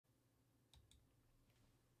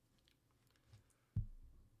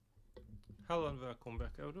Hello and welcome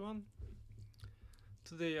back everyone.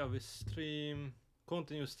 Today I will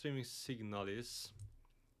continue streaming Signalis,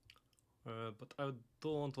 but I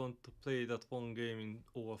don't want to play that one game in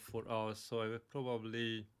over 4 hours, so I will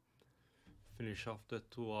probably finish after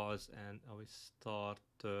 2 hours and I will start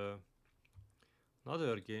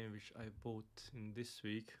another game which I bought in this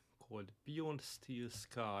week called Beyond Steel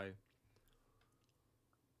Sky.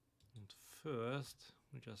 And first,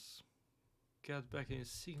 we just get back in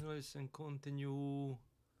Signalis and continue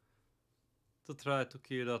to try to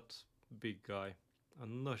kill that big guy.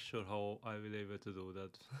 I'm not sure how I will be able to do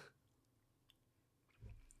that.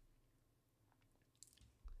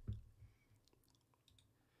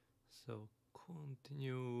 So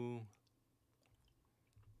continue.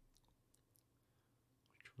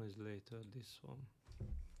 Which one is later? This one.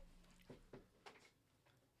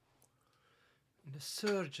 In the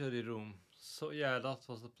surgery room. So yeah, that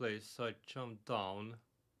was the place. So I jumped down.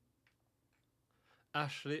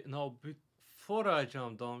 Actually, no, before I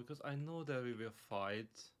jump down, because I know there will be a fight.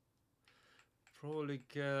 Probably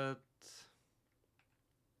get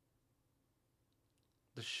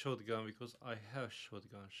the shotgun because I have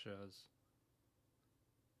shotgun shells.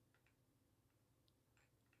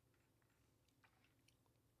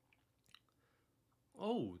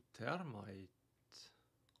 Oh, thermite.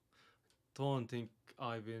 Don't think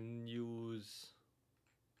I will use.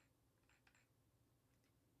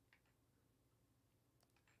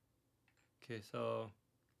 Okay, so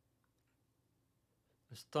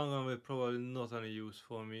the stun gun will probably not any use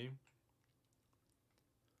for me.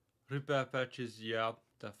 Repair patches, yeah,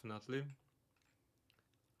 definitely.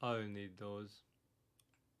 I will need those.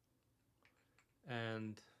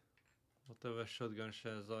 And whatever shotgun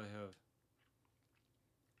shells I have.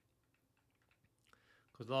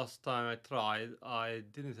 Because last time I tried, I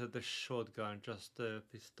didn't have the shotgun, just the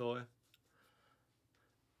pistol.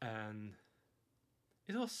 And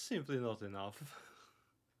it was simply not enough.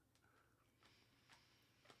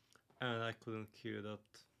 And I couldn't kill that.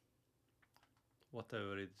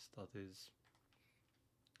 Whatever that is.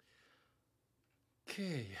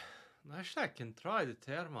 Okay. Actually, I can try the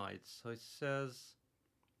termites. So it says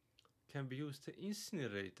can be used to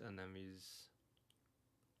incinerate enemies.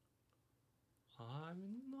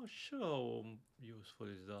 I'm not sure how useful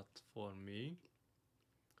is that for me.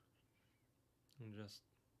 I'm just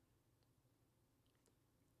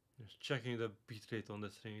checking the bitrate on the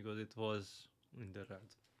stream because it was in the red.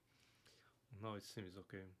 Now it seems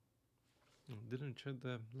okay. Didn't check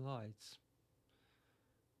the lights.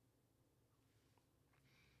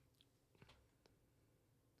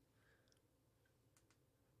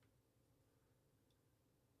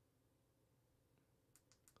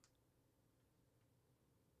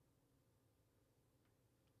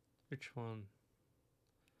 Which one?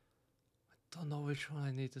 I don't know which one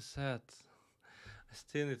I need to set. I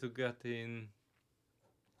still need to get in.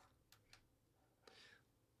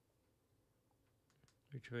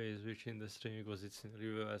 Which way is which in the stream because it's in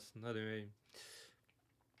reverse. Anyway.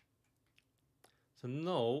 So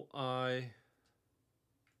now I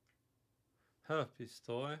have a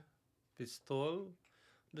pistol,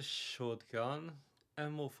 the shotgun,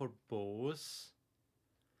 ammo for bows.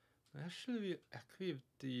 Actually, we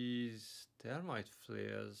equipped these thermite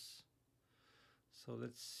flares. So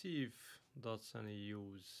let's see if that's any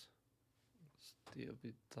use. Still a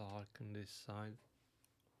bit dark on this side.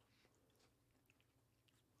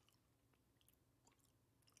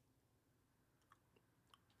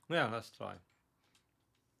 Yeah, let's try.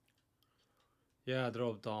 Yeah,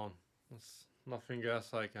 drop down. There's nothing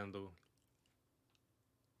else I can do.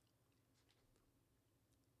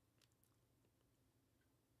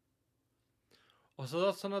 Oh, so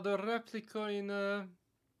that's another replica in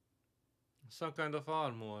some kind of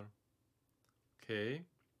armor. Okay.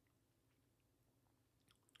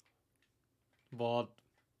 But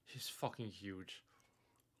he's fucking huge.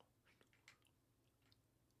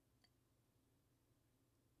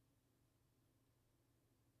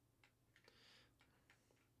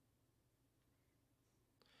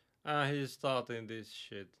 He's starting this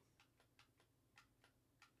shit.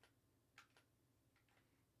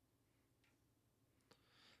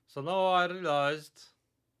 So now I realized,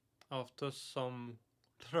 after some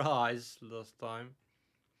tries last time,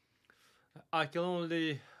 I can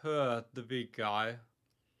only hurt the big guy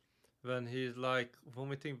when he's like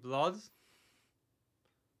vomiting blood.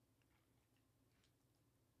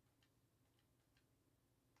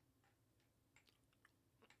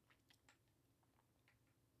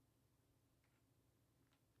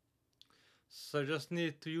 So I just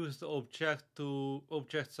need to use the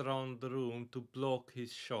objects around the room to block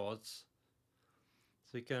his shots.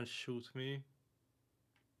 So he can't shoot me.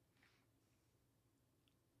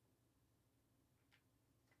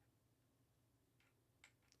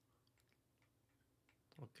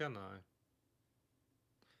 can I?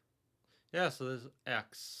 Yeah, so there's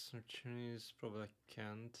X, which means probably I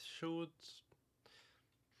can't shoot.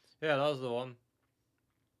 Yeah, that's the one.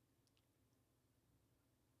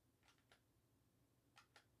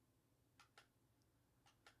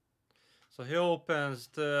 So he opens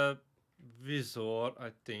the visor, I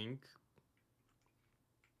think.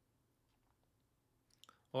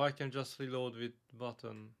 Or I can just reload with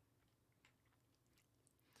button.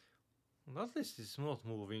 At least it's not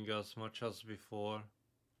moving as much as before.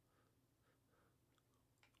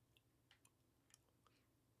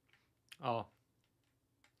 Oh.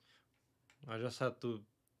 I just had to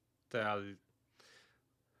tell it.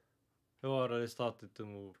 He already started to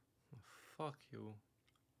move. Fuck you.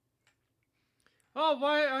 Oh,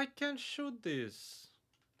 why I can't shoot this?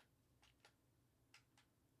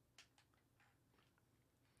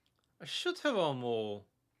 I should have ammo.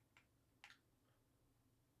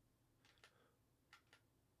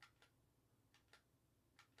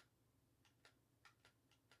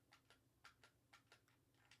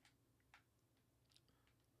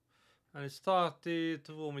 And it started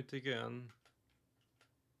to vomit again.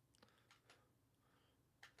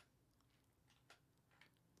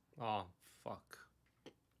 Ah, fuck.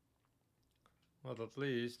 But at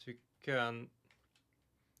least we can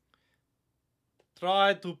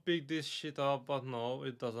try to pick this shit up, but no,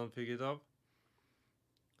 it doesn't pick it up.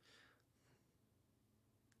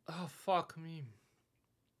 Oh, fuck me.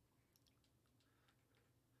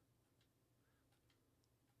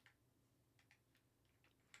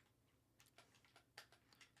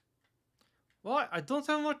 Why? I don't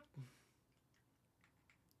have much.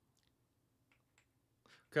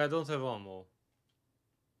 Okay, I don't have ammo.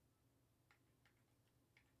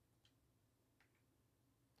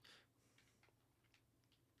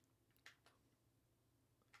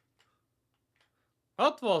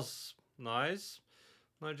 That was nice.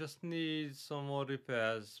 I just need some more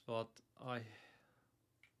repairs, but I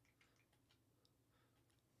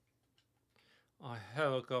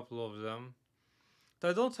have a couple of them.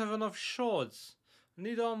 I don't have enough shots. I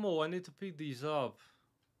need ammo. I need to pick these up.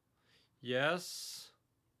 Yes.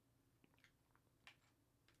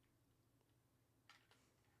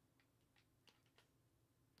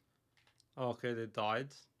 Okay, they died.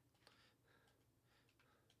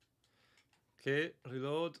 Okay,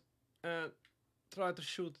 reload and try to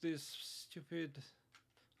shoot this stupid.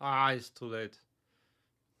 Ah, it's too late.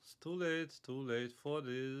 It's too late for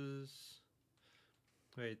this.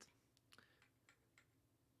 Wait.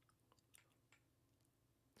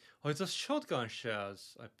 Oh, it's a shotgun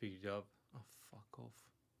shells I picked up. Oh, fuck off.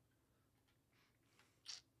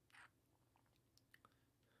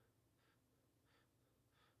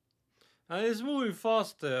 And he's moving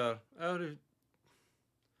faster. Every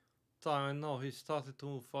time I know he started to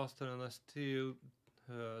move faster and I still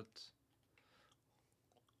hurt.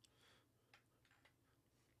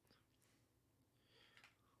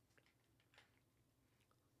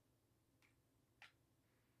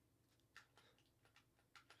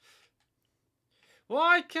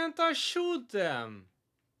 Why can't I shoot them?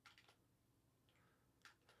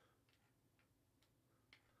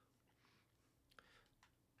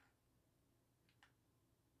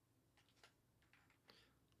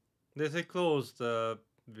 Did he close the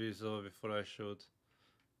visor before I shoot?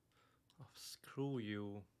 Oh, screw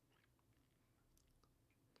you.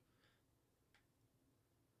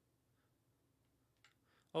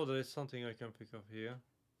 Oh, there is something I can pick up here.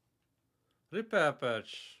 Repair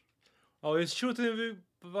patch. Oh, he's shooting me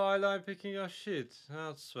while I'm picking up shit.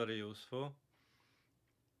 That's very useful.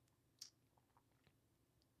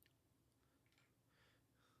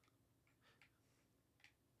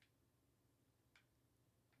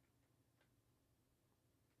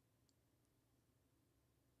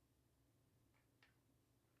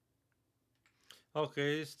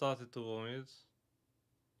 Okay, he started to vomit.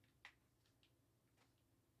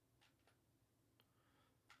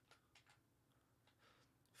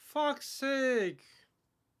 Fuck's sake!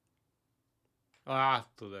 Ah,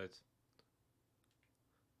 too late.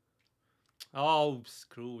 Oh,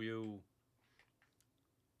 screw you.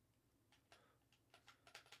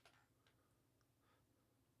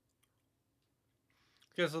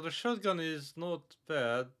 Okay, so the shotgun is not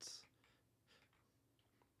bad.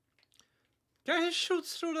 Can he shoot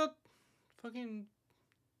through that fucking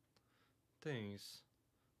things?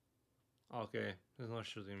 Okay, he's not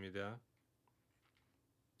shooting me there.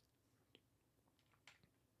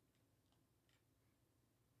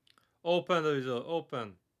 Open the door,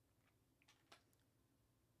 open.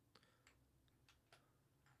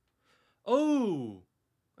 Oh!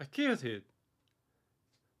 I killed it.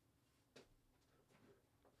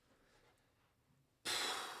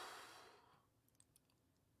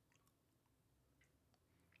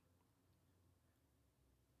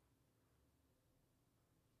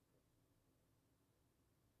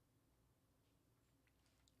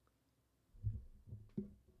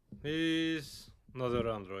 He's another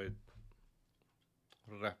android.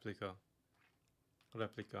 Replicant.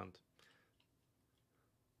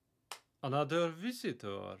 Another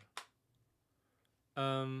visitor.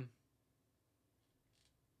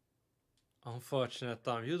 Unfortunate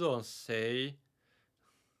time. You don't say.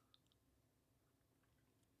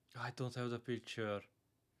 I don't have the picture.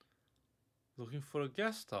 Looking for a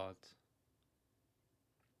guest art.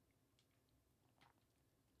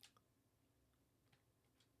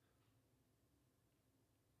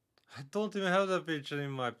 I don't even have the picture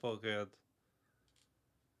in my pocket.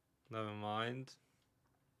 Never mind.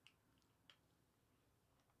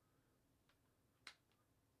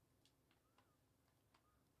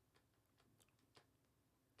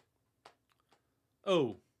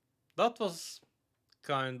 Oh, that was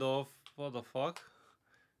kind of... what the fuck?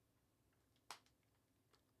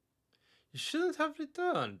 You shouldn't have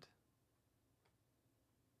returned.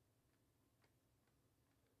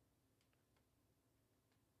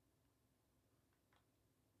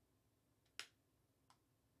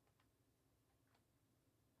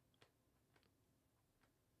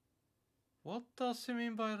 What does he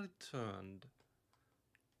mean by returned?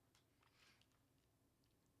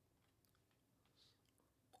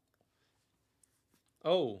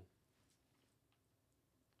 Oh.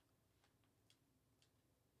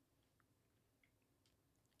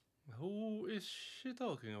 Who is she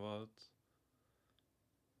talking about?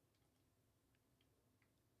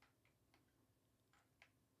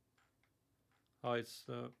 Oh, it's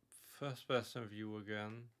the first person view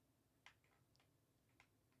again.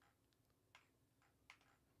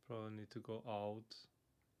 Probably need to go out.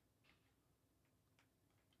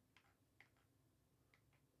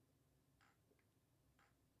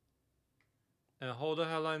 And how the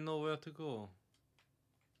hell I know where to go?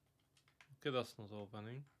 Okay, that's not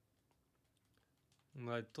opening.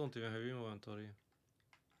 I don't even have inventory.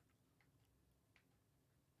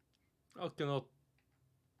 Okay, not...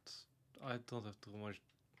 I don't have too much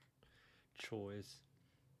choice.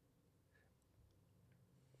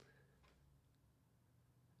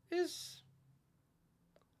 Is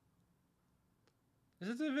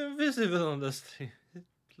it even visible on the stream? It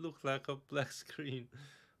looks like a black screen.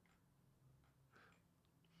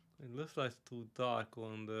 It looks like it's too dark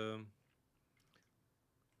on the...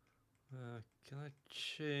 can I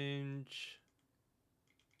change?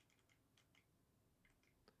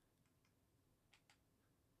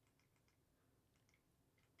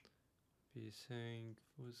 Be saying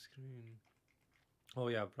full screen. Oh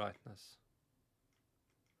yeah, brightness.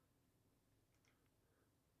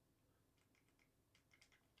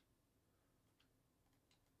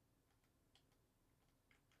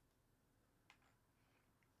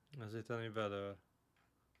 Is it any better?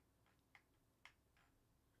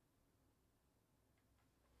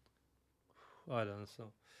 I don't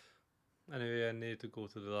know. Anyway, I need to go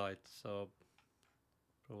to the light, so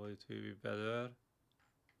probably it will be better.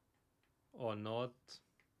 Or not.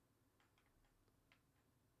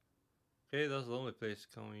 Okay, that's the only place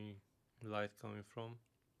light coming from.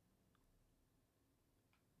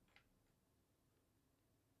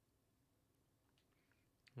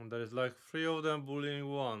 And there is like 3 of them bullying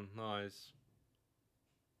one. Nice.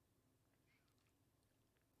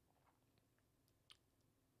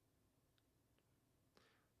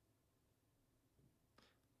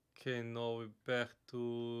 Okay, now we're back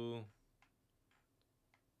to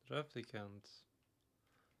replicants.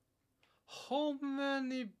 How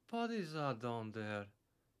many bodies are down there?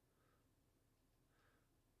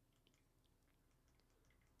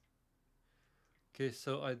 Okay,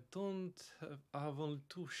 so I have only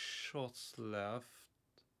 2 shots left.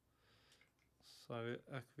 So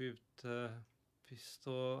I equipped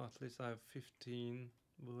pistol, at least I have 15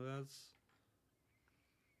 bullets.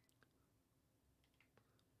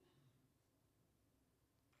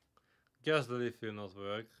 Guess the leaf will not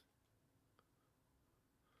work.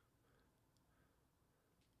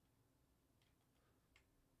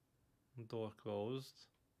 Door closed.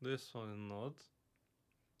 This one is not.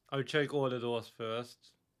 I'll check all the doors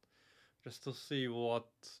first. Just to see what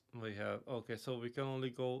we have. Okay, so we can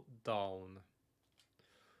only go down.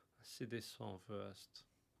 Let's see this one first.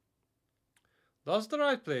 That's the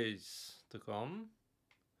right place to come.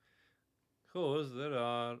 Because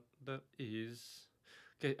there is...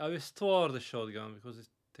 Okay, I will store the shotgun because it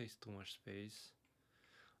takes too much space.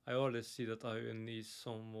 I already see that I will need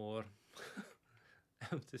some more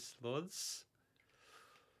empty slots.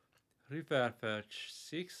 Repair patch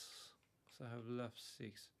 6. So I have left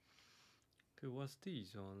 6. Okay, what's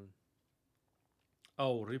these on?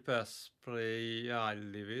 Oh, repair spray. Yeah, I'll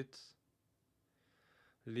leave it.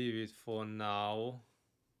 Leave it for now.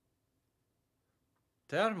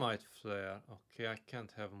 Thermite flare. Okay, I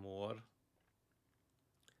can't have more.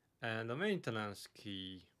 And a maintenance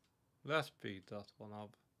key. Let's pick that one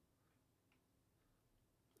up.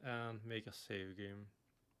 And make a save game.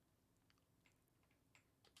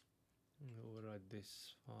 Override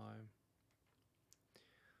this file.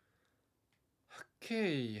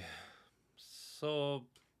 Okay. So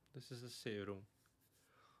this is the save room.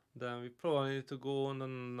 Then we probably need to go on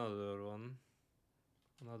another one.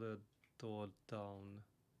 Another door down.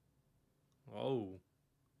 Oh.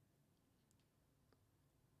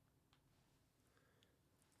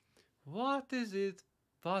 What is it?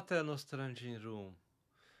 Paternoster engine room.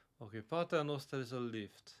 Okay, Paternoster is a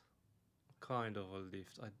lift. Kind of a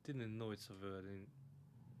lift. I didn't know it's a word in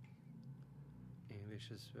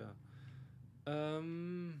English as well.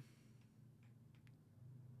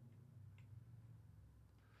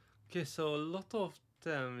 Okay, so a lot of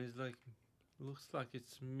them is like, looks like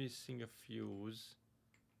it's missing a fuse.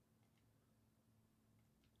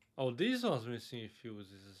 Oh, these ones missing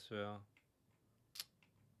fuses as well.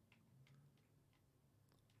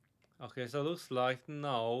 Okay, so looks like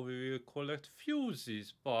now we will collect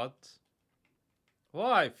fuses, but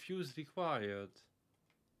why fuse required?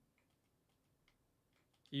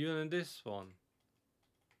 Even in this one.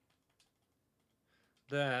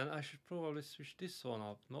 Then I should probably switch this one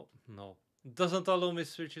up. No. It doesn't allow me to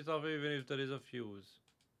switch it up even if there is a fuse.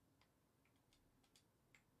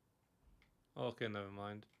 Okay, never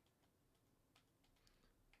mind.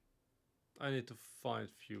 I need to find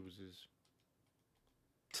fuses.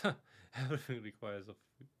 Everything requires a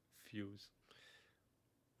fuse.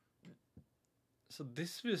 So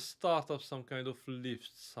this will start up some kind of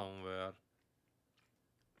lift somewhere.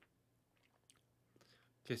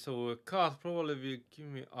 Okay, so a card probably will give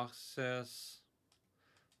me access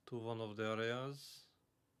to one of the areas.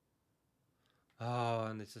 Ah,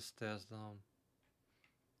 and it's a stairs down.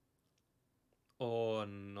 Or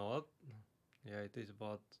not. Yeah, it is,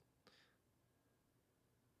 but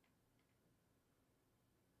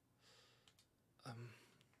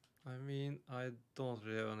I mean, I don't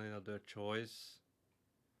really have any other choice.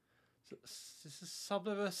 So, this is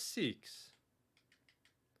sub-level 6.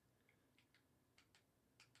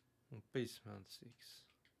 Basement 6.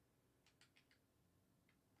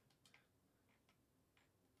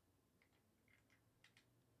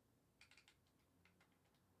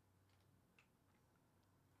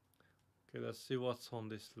 Okay, let's see what's on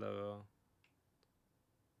this level.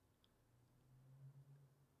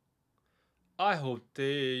 I hope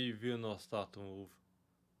they will not start to move.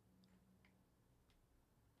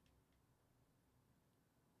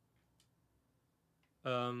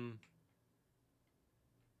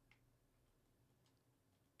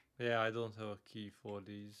 Yeah, I don't have a key for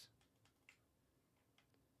these.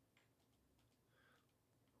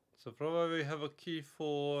 So probably have a key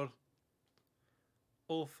for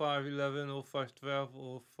 0511,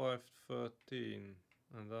 0512, 0513,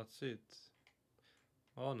 and that's it.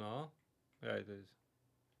 Oh no, yeah it is.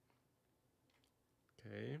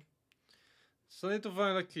 Okay, so I need to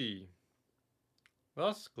find a key.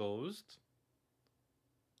 That's closed.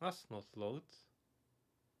 That's not locked.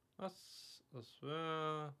 That's as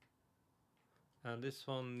well. And this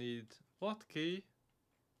one needs what key?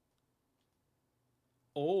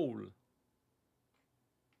 All.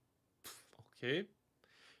 Okay,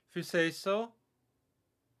 if you say so.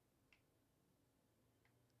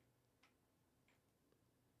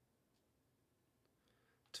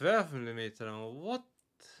 $12mm ammo. What?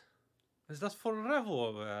 Is that for a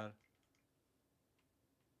revolver?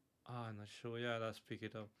 Ah, I'm not sure. Yeah, let's pick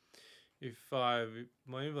it up. If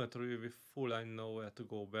my inventory will be full, I know where to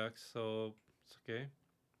go back, so it's okay.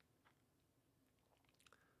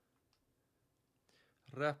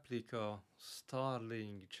 Replica,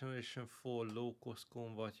 Starling, Generation 4 low cost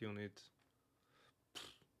combat unit.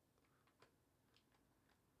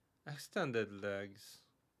 Extended legs.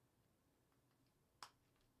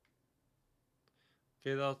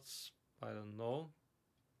 Okay, that's, I don't know.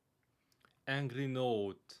 Angry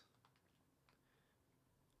note.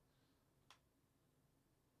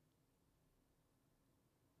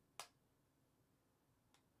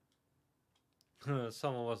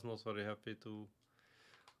 Someone was not very happy too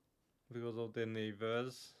because of their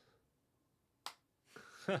neighbors.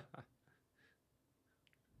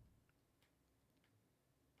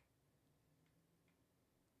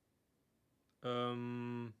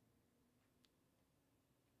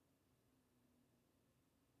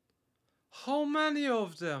 How many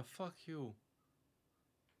of them? Fuck you.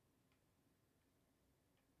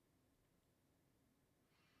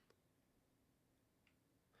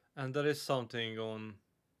 And there is something on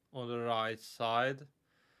the right side,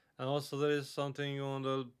 And also there is something on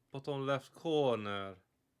the bottom left corner.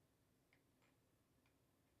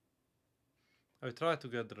 I try to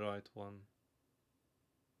get the right one.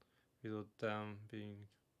 Without them being...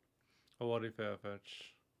 Oh, what if I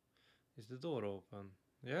fetch? Is the door open?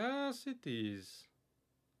 Yes, it is.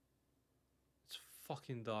 It's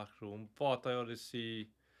fucking dark room, but I already see,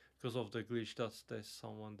 because of the glitch, that there's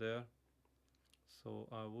someone there. So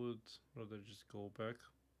I would rather just go back.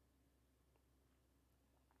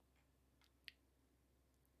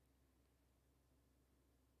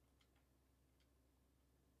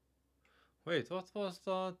 Wait, what was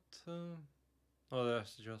that? Oh,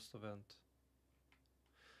 that's just a vent.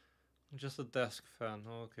 Just a desk fan,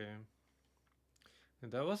 okay.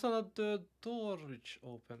 And there was another door which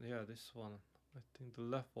opened. Yeah, this one. I think the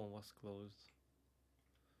left one was closed.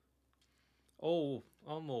 Oh,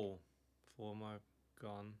 ammo for my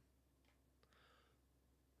gun.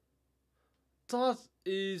 That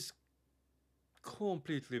is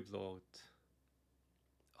completely blocked.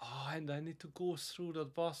 Oh, and I need to go through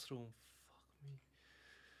that bathroom. Fuck me.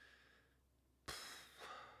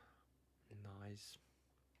 Nice.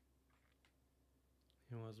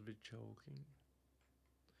 You must be joking.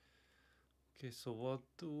 Okay, so what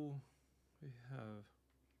do we have?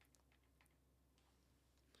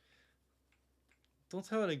 Don't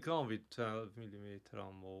have any gun with 12mm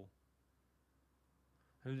ammo.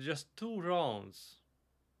 And just 2 rounds.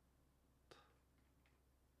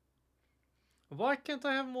 Why can't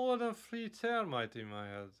I have more than 3 thermite in my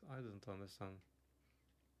head? I don't understand.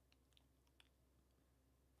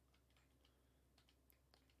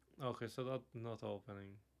 Okay, so that's not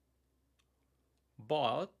opening.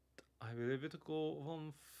 But I will be able to go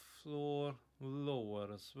 1 floor lower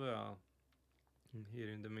as well. In here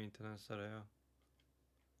in the maintenance area.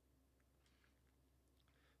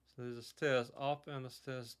 So there's a stairs up and a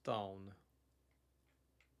stairs down.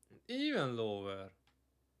 Even lower.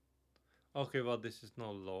 Okay, but this is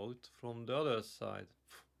not locked from the other side.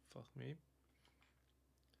 Fuck me.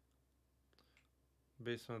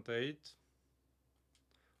 Basement 8.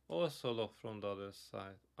 Also locked from the other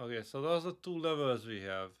side. Okay, so those are 2 levels we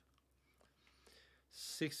have.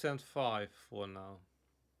 6 and 5 for now.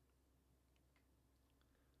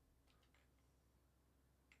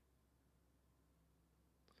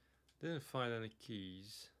 Didn't find any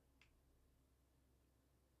keys.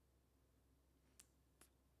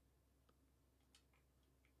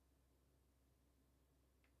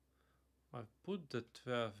 I put the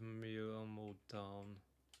 12mm ammo down.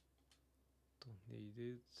 Don't need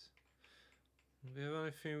it. Do we have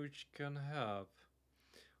anything which can help?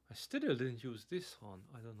 I still didn't use this one.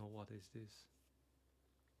 I don't know what is this.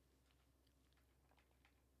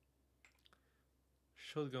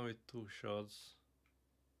 Shotgun with 2 shots.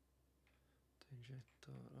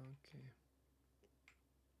 Injector,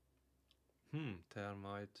 okay.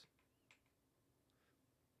 Thermite.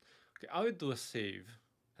 Okay, I will do a save.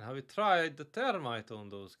 And I will try the thermite on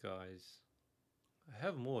those guys. I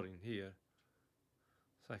have more in here.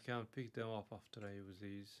 So I can pick them up after I use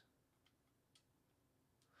these.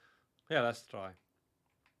 Yeah, let's try.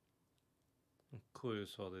 I'm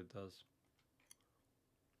curious what it does.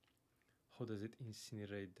 How does it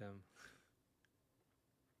incinerate them?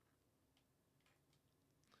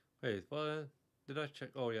 Wait, what did I check?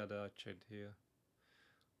 Oh yeah, I checked here.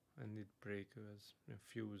 I need breakers and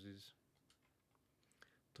fuses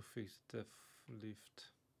to fix the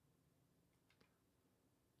lift.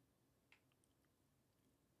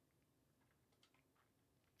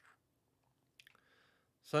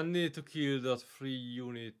 So I need to kill that free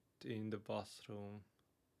unit in the bathroom.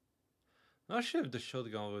 Not sure if the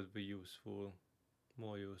shotgun would be useful.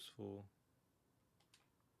 More useful.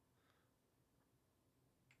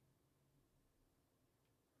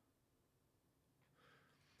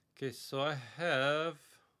 Okay, so I have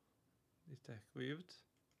it equipped.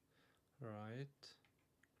 Right.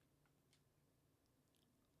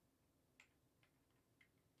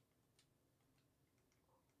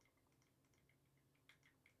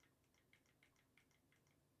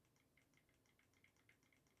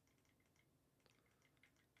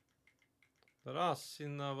 There are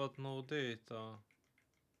Sina but no data.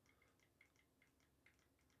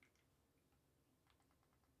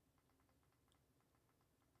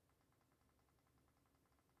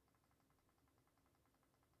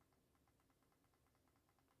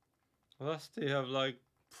 Unless they have like,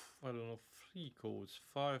 I don't know, 3 codes,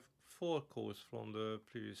 4 codes from the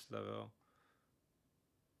previous level.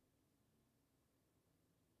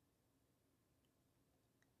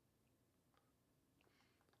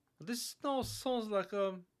 This now sounds like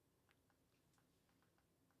a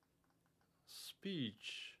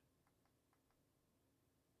speech.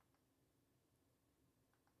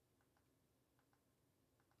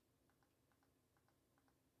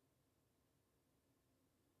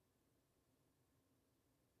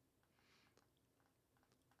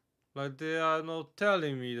 Like they are not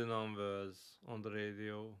telling me the numbers on the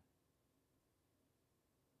radio.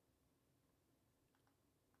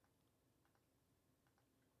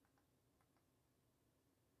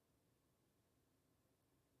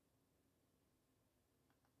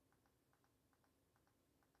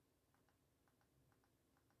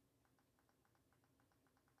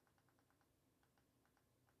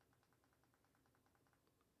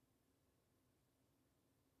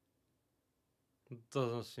 It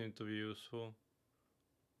doesn't seem to be useful.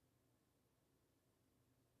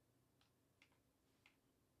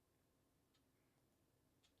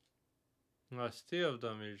 I still have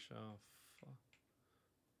damage. Oh, fuck.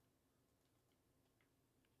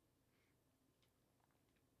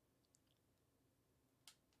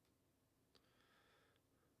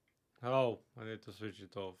 Oh, I need to switch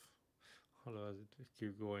it off. Otherwise it will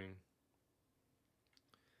keep going.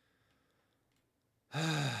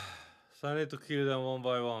 So I need to kill them one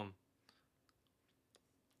by one.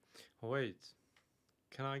 Wait.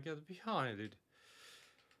 Can I get behind it?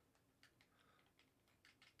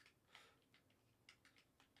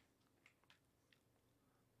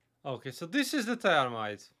 Okay, so this is the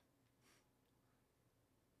termite.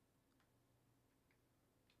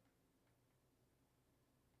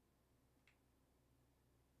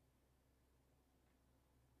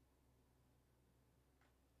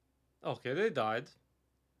 Okay, they died.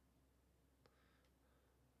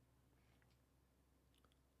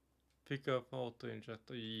 Pick up auto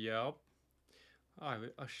injector. Yep. I will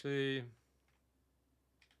actually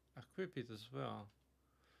equip it as well.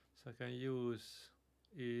 So I can use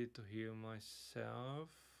it to heal myself.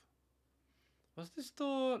 Was this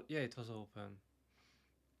door? Yeah, it was open.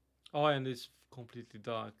 Oh, and it's completely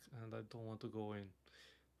dark and I don't want to go in.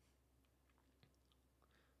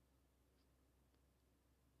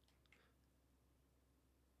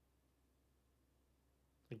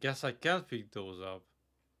 I guess I can't pick those up.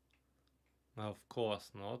 No, of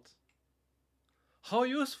course not. How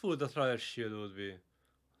useful the trial shield would be.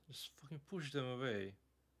 Just fucking push them away.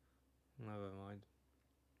 Never mind.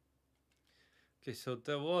 Okay, so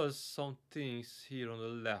there was some things here on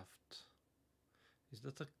the left. Is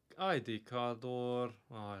that a ID card or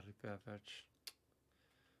repair patch?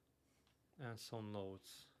 And some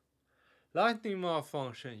notes. Lightning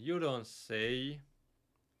malfunction, you don't say.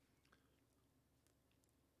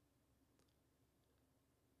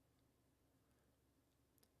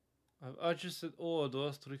 I've adjusted all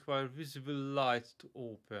doors to require visible light to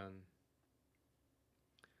open.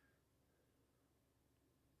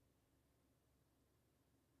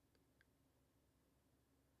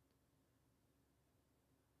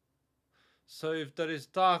 So if there is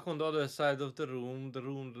dark on the other side of the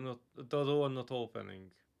door not opening.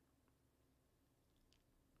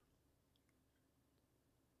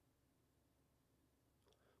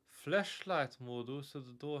 Flashlight module, so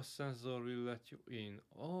the door sensor will let you in.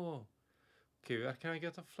 Oh, okay. Where can I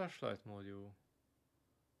get a flashlight module?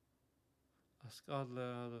 Ask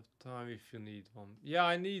Adler ahead of time if you need one. Yeah,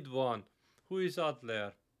 I need one. Who is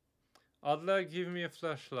Adler? Adler, give me a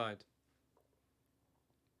flashlight.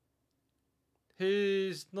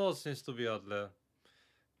 His nose seems to be Adler.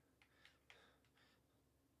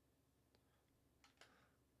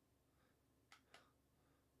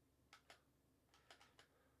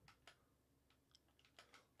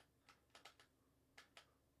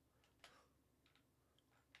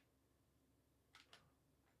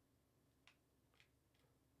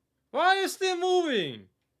 Why are you still moving?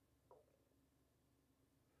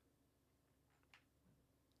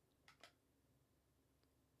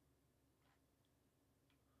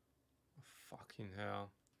 Fucking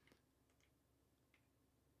hell.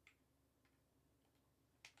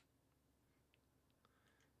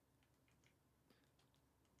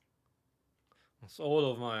 That's all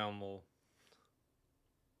of my ammo.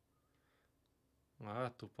 I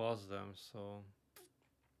had to pass them, so...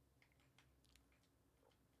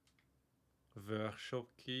 Workshop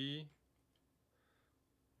key.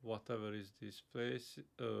 Whatever is this place.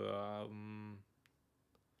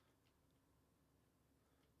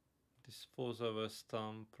 Dispose of a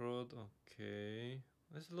stamp rod. Okay.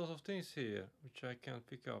 There's a lot of things here, which I can't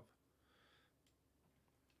pick up.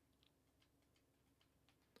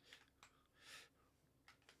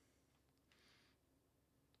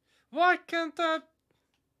 Why can't I...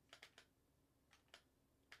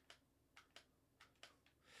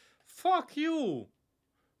 Fuck you!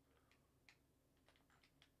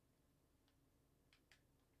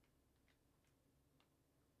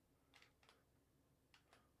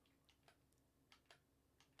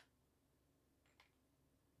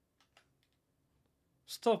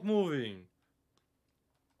 Stop moving!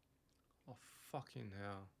 Oh, fucking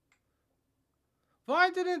hell. Why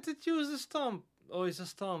didn't it use the stomp? Oh, it's a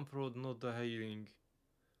stomp rod, not the healing.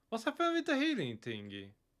 What happened with the healing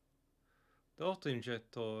thingy? The auto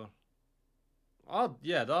injector. Oh,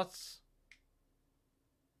 yeah, that's.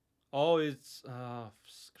 Oh, it's.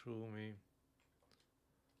 Screw me.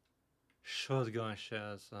 Shotgun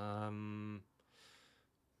shells.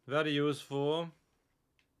 Very useful.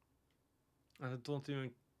 And I don't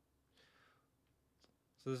even.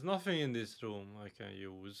 So there's nothing in this room I can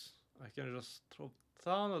use. I can just drop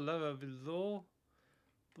down a level below.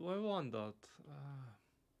 Do I want that?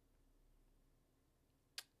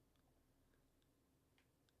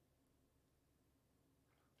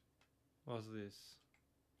 What's this?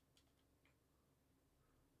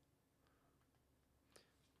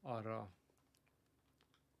 Ara.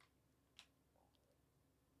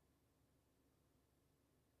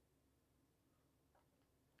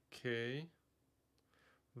 Okay.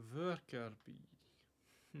 Worker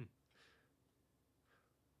bee.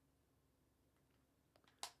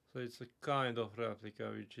 So it's a kind of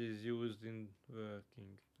replica which is used in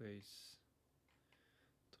working place.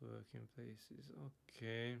 To working places.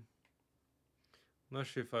 Okay. Not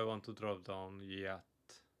sure if I want to drop down yet.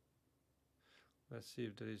 Let's see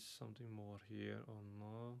if there is something more here or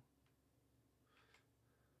no.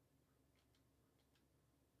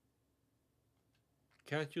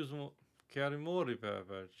 Can't use more. Carry more repair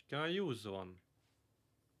badge. Can I use one?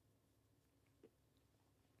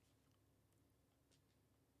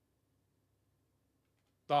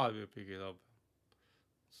 I will pick it up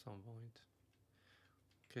at some point.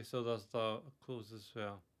 Okay, so that's the closest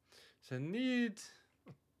well. So I need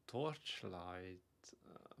a torchlight.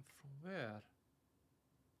 From where?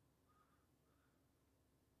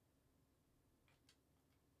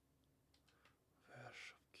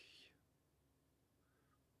 Workshop key.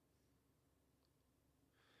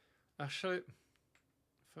 Actually,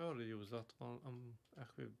 if I already use that one,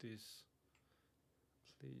 equip this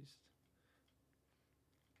at least.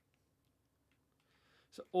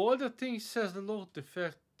 So all the things says the load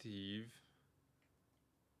defective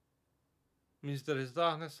means there is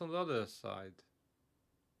darkness on the other side.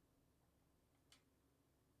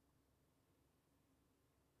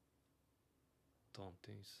 Don't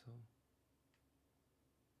think so.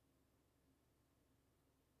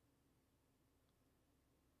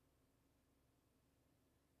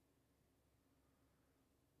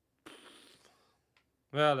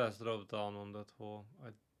 Well, let's drop down on that hole. I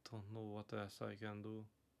don't know what else I can do.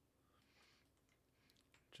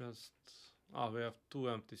 Just... we have 2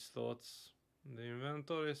 empty slots in the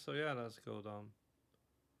inventory, so yeah, let's go down.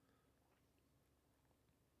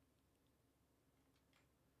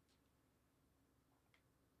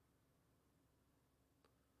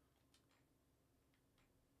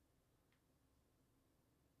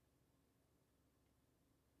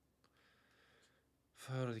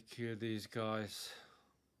 Further kill these guys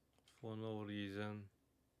for no reason.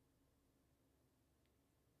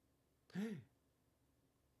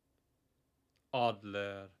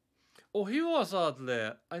 Adler. Oh, he was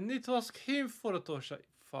Adler. I need to ask him for a torch.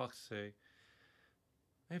 Fuck's sake.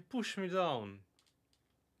 He pushed me down.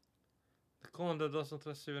 The commander doesn't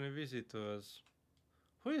receive any visitors.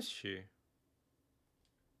 Who is she?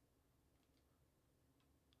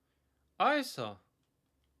 Isa.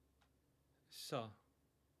 Isa.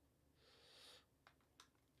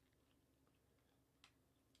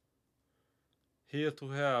 Here to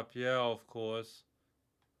help, yeah, of course.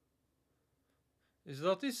 Is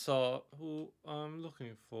that Isa who I'm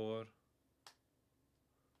looking for?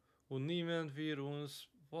 Who niemand wir uns...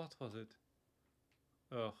 What was it?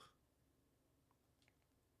 Ugh.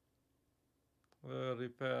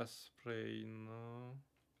 Repair spray, no.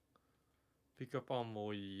 Pick up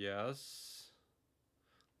ammo, yes.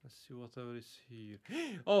 Let's see whatever is here.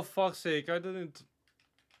 Oh, fuck's sake, I didn't...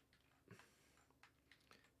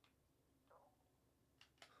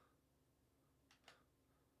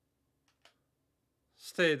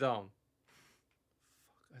 Stay down.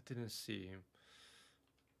 Fuck, I didn't see him.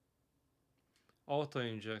 Auto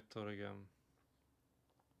injector again.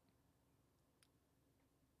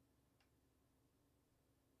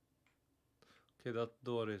 Okay, that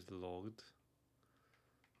door is locked.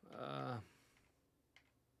 I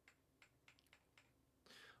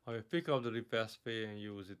will pick up the repair spray and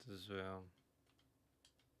use it as well.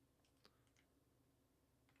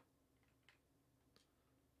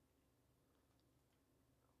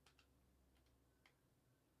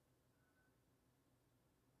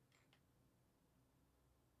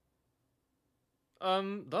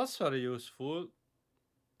 That's very useful.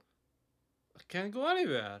 I can't go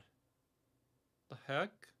anywhere. The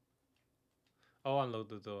heck? Oh, unlock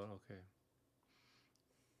the door, okay.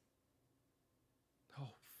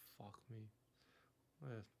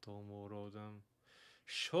 Two more of them.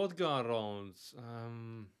 Shotgun rounds.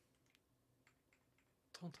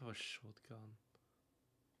 Don't have a shotgun.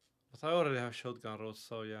 But I already have shotgun rounds,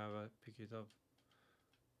 so yeah, I pick it up.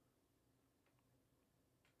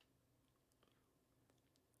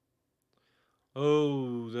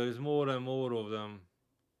 Oh, there is more and more of them.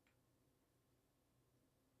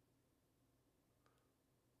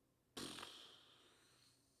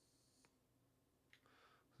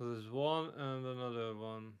 So there's one and another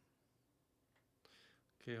one.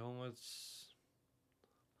 Okay, how much?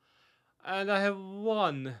 And I have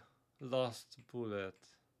one last bullet.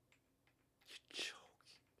 You joking?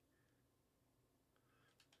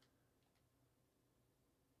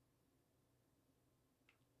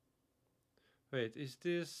 Wait, is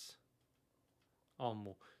this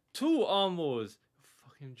ammo? Two ammos! You're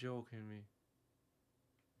fucking joking me.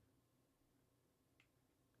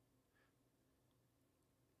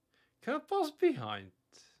 Can I pass behind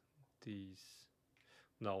these?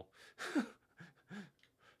 No.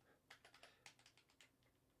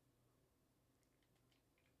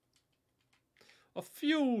 A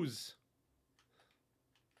fuse!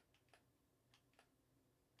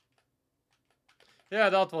 Yeah,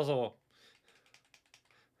 that was all.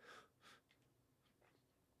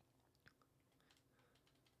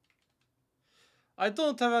 I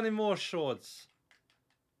don't have any more shots.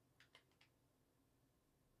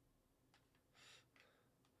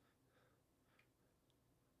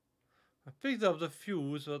 I picked up the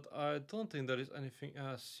fuse, but I don't think there is anything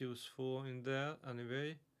else useful in there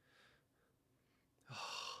anyway.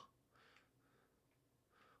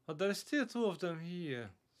 But there is still two of them here.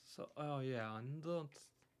 So, oh yeah, I don't...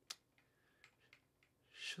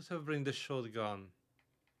 Should have bring the shotgun.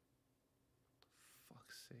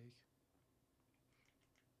 Fuck's sake.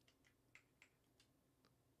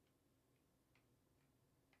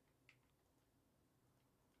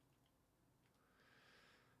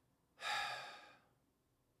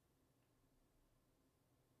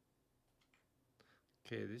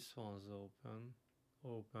 Okay, this one's open.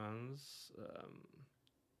 Opens.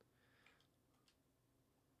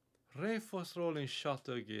 Reinforced rolling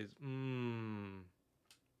shutter gate. Need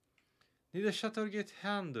a shutter gate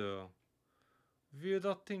handle. Will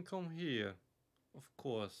that thing come here? Of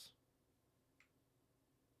course.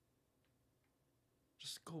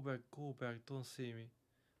 Just go back, don't see me.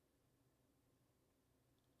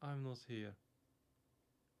 I'm not here.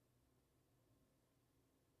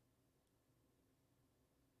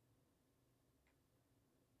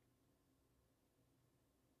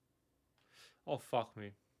 Oh, fuck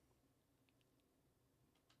me.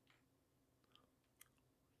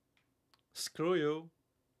 Screw you.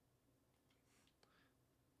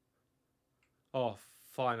 Oh,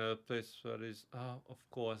 final place where is. Oh, of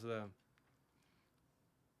course, then.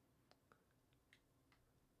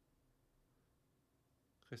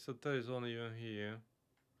 Okay, so there is one even here.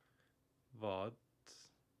 But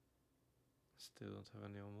still don't have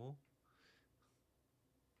any ammo.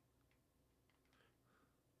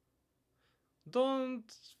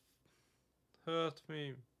 Don't hurt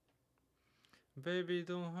me. Baby,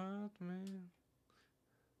 don't hurt me.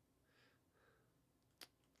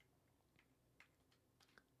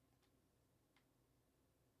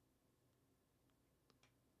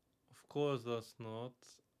 Of course that's not.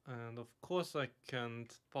 And of course I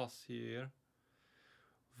can't pass here.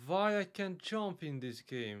 Why I can't jump in this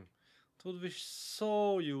game? It would be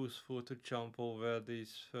so useful to jump over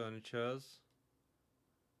these furnitures.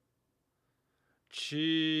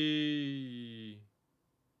 Gee.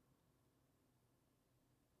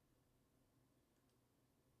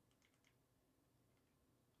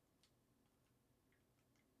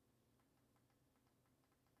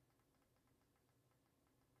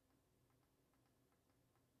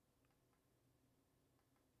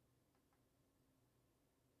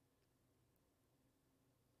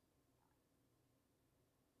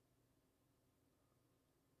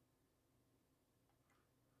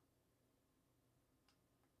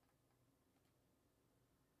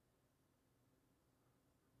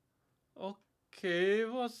 Okay,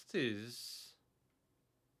 what's this?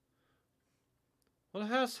 What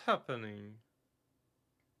has happening?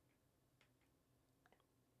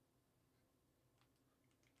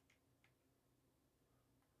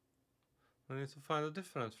 I need to find a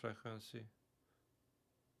different frequency.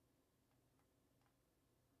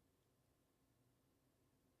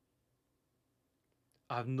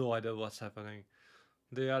 I have no idea what's happening.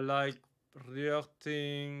 They are like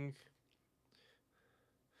reacting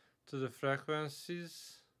to the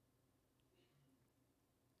frequencies.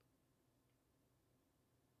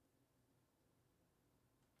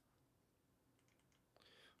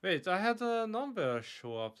 Wait, I had a number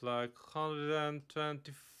show up like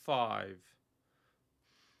 125,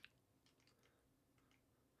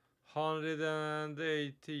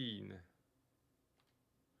 118,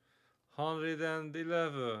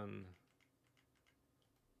 111.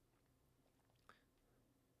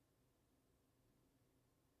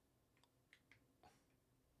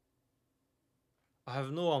 I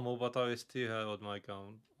have no ammo, but I still held my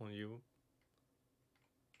gun on you.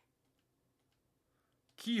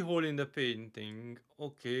 Keyhole in the painting.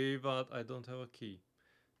 Okay, but I don't have a key.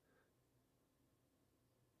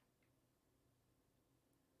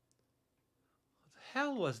 What the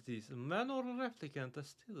hell was this? A man or a replicant? I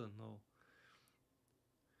still don't know.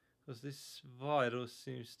 Because this virus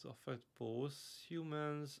seems to affect both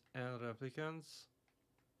humans and replicants.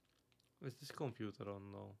 Is this computer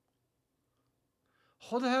on now?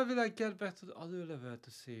 How the hell will I get back to the other level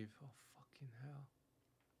to save? Oh fucking hell.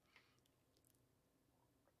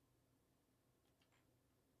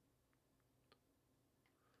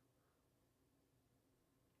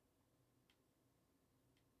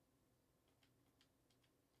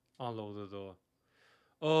 Unload the door.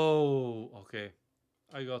 Oh, okay.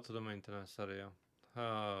 I got to the maintenance area.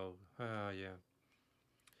 Oh, yeah.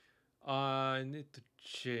 I need to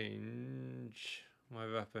change my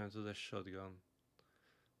weapon to the shotgun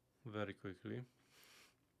very quickly.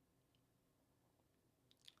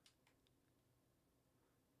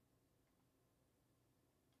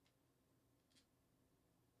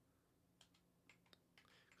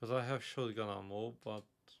 Because I have shotgun ammo, but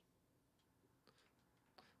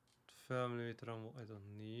 12mm ammo I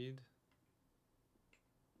don't need.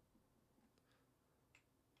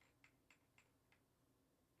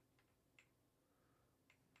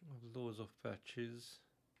 Loads of patches.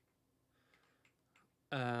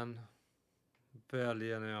 And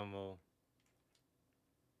barely any ammo.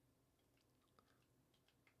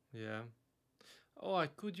 Yeah. Oh, I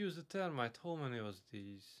could use the thermite. How many was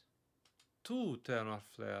these? 2 thermal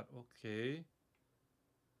flare. Okay.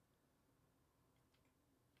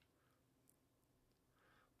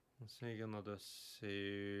 Let's make another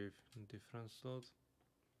save. Different slot.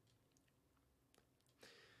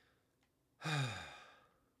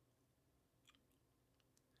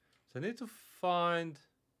 So I need to find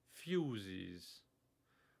fuses.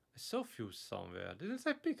 I saw fuse somewhere. Didn't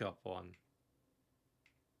I pick up one?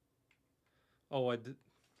 Oh, I did.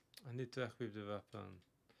 I need to equip the weapon.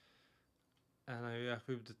 And I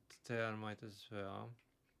equipped the thermite as well.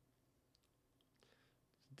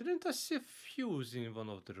 Didn't I see a fuse in one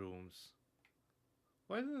of the rooms?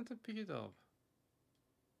 Why didn't I pick it up?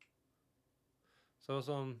 So I was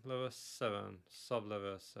on level 7,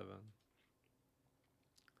 sub-level 7.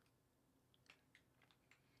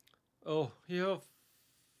 Oh, you have...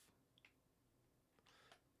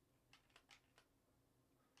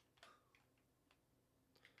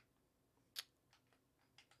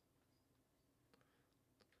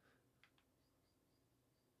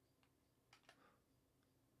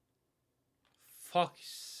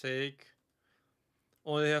 Fuck's sake.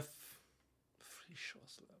 Only have 3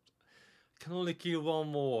 shots left. Can only kill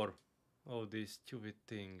one more. Oh, these stupid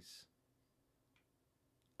things.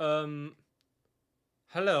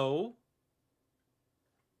 Hello?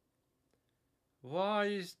 Why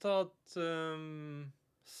is that,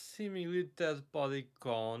 seemingly dead body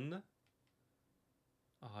gone?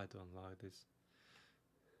 Oh, I don't like this.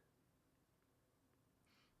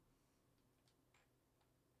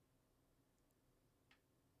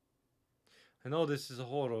 I know this is a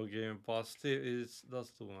horror game, but still,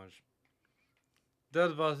 that's too much.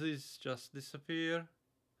 Dead bodies just disappear.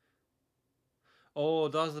 Oh,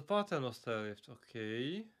 that's the pattern of the lift.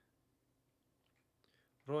 Okay.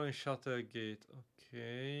 Rolling shutter gate.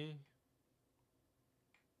 Okay.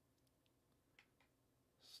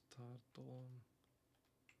 Start on.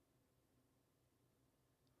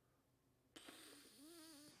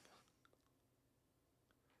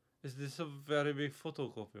 Is this a very big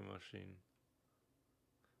photocopy machine?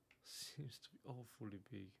 Seems to be awfully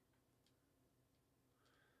big.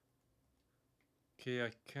 Okay,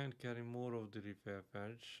 I can't carry more of the repair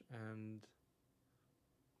patch, and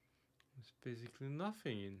there's basically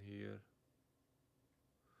nothing in here.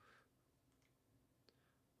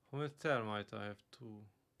 How many thermite I have? 2.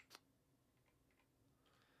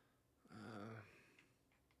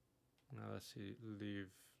 Now let's see.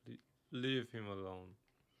 Leave him alone.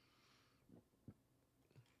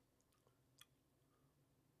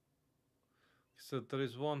 So there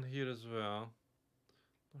is one here as well.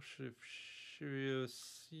 Not sure if she will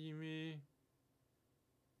see me.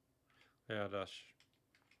 Yeah, dash.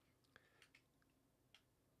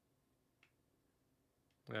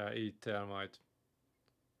 Yeah, eat termite.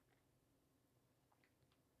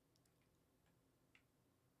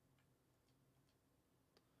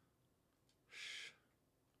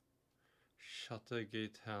 shutter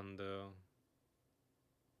gate handle.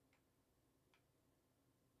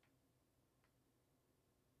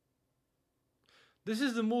 This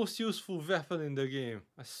is the most useful weapon in the game,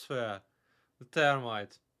 I swear. The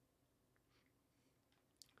termite.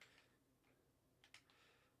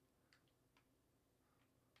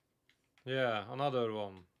 Yeah, another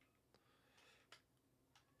one.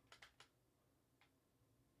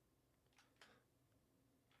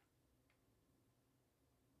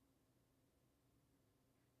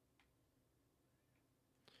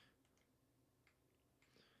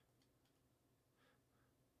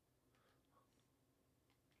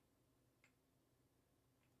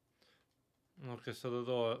 Okay, so the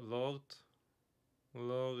door locked.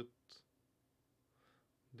 Locked.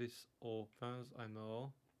 This opens, I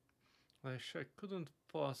know. I couldn't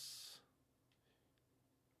pass.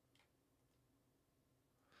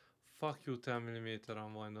 Fuck you, 10mm,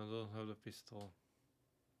 I'm mine, I don't have the pistol.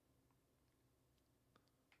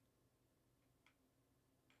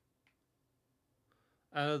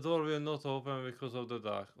 And the door will not open because of the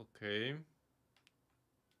dark, okay.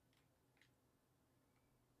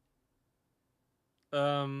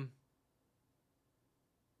 I'm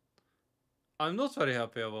not very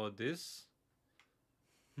happy about this.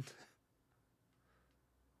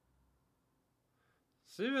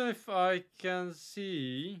 So even if I can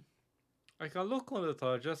see, I can look on the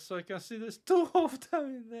torch just so I can see there's two of them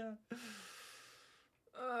in there.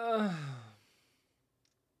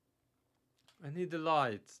 I need a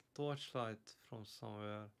light, torchlight from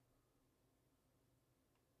somewhere.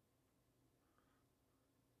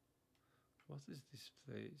 What is this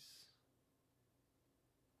place?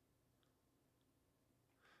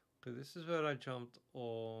 Okay, this is where I jumped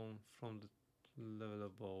on from the level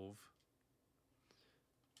above.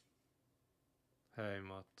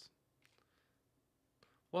 Heimat.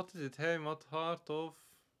 What is it? Heimat, heart of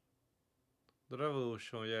the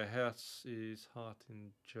revolution. Yeah, Herz is heart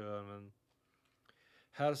in German.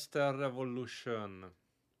 Herz der Revolution.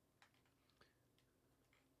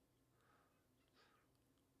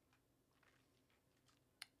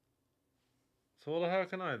 So what the hell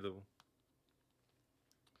can I do?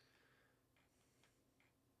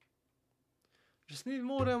 Just need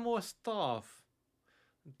more and more stuff.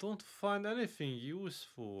 Don't find anything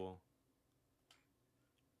useful.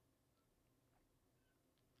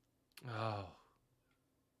 Oh.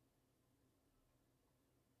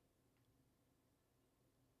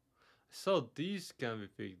 So these can be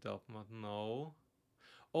picked up, but no.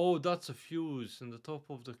 Oh, that's a fuse in the top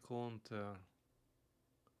of the counter.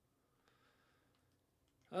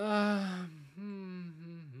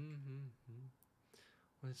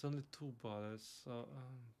 It's only 2 bullets, so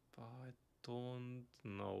I don't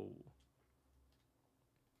know.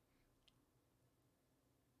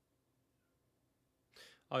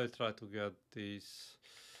 I'll try to get these.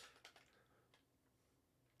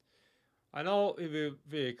 I know it will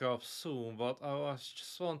wake up soon, but I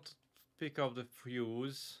just want to pick up the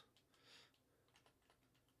fuse.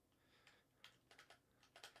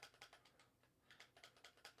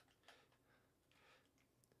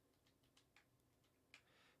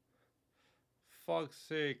 Fuck's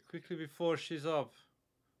sake, quickly before she's up.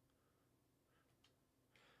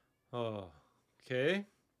 Oh, okay.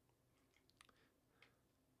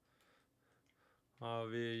 I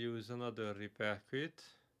will use another repair kit.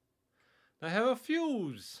 I have a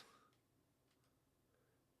fuse!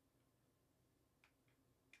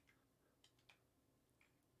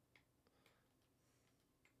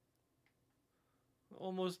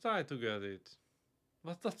 Almost died to get it.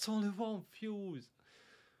 But that's only one fuse.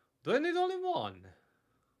 Do I need only one?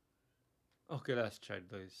 Okay, let's check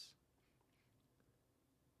this.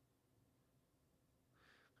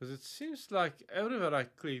 Because it seems like everywhere I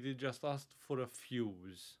clicked it just asked for a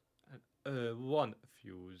fuse. One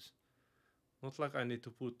fuse. Not like I need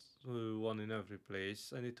to put one in every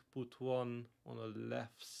place. I need to put one on the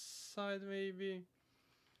left side maybe.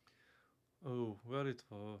 Oh, where it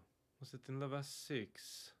was? Was it in level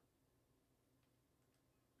 6?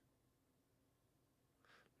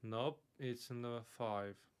 Nope, it's in level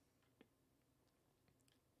 5.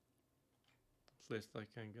 At least I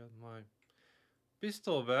can get my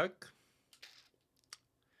pistol back.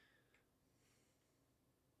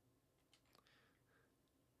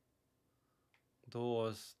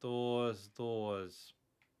 Doors.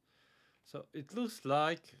 So it looks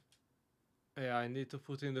like yeah, I need to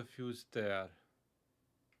put in the fuse there.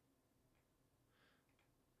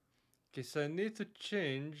 Okay, so I need to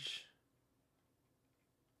change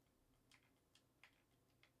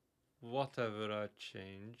whatever I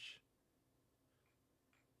change.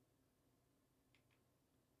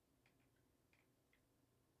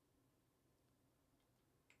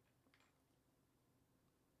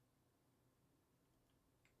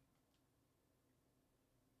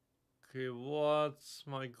 Okay, what's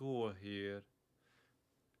my goal here?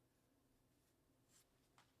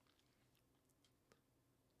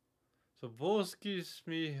 So both gives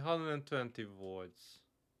me 120 volts.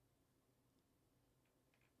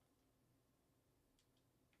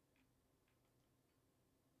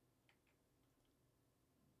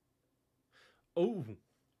 Oh,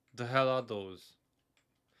 the hell are those?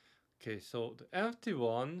 Okay, so the empty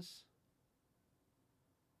ones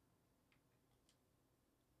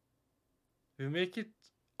we make it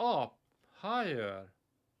up higher.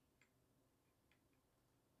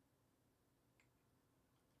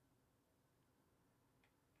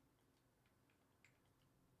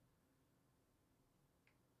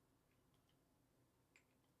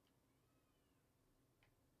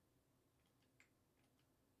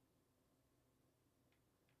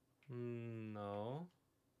 No.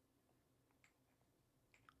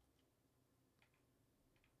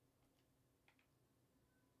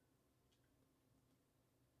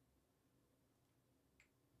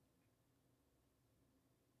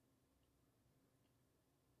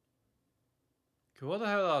 Okay, what the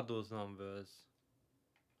hell are those numbers?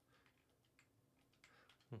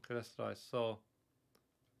 Okay, let's try. So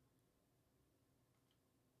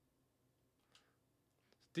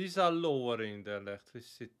these are lowering the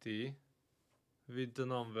electricity with the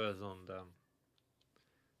numbers on them.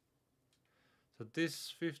 So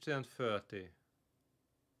this 50 and 30.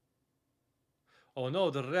 Oh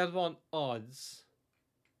no, the red one adds.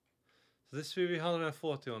 So this will be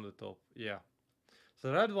 140 on the top. Yeah. So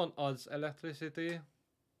the red one adds electricity,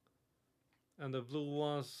 and the blue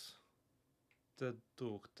ones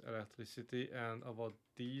deduct electricity. And about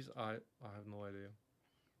these, I have no idea.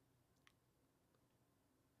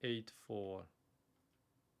 8, 4,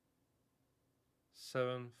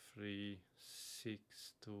 7, 3,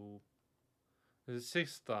 6, 2. Is it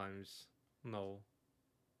 6 times? No.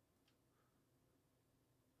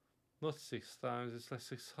 Not 6 times, it's like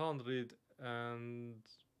 600 and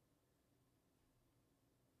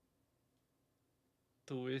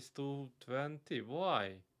 2 is to 20.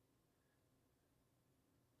 Why?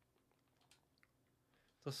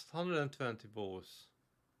 That's 120 both.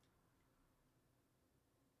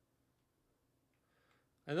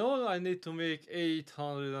 And all I need to make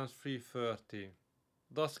 800 and 330.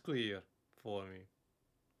 That's clear for me.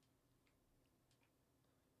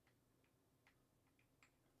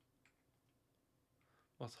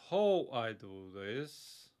 But how I do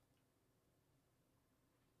this?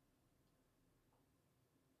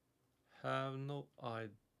 Have no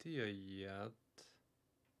idea yet.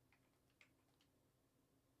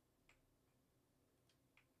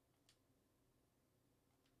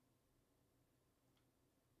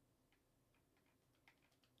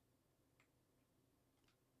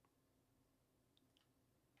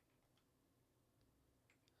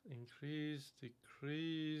 Increase,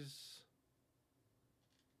 decrease.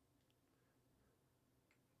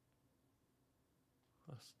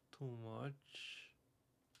 That's too much.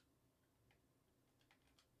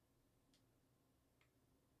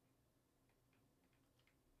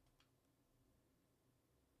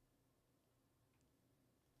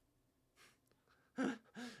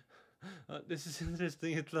 This is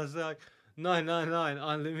interesting. It was like 999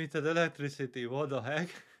 unlimited electricity. What the heck?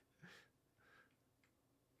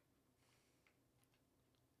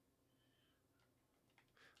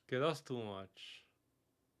 Okay, that's too much.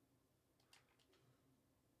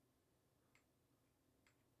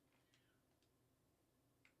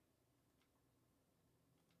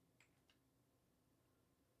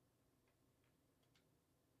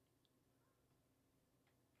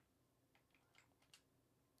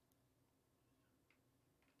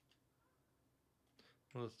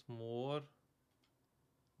 That's more,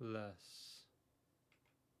 less.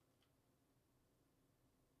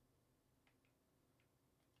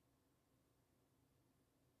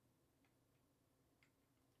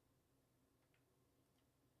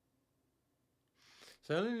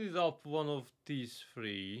 So I only need up one of these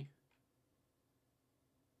three.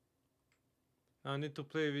 I need to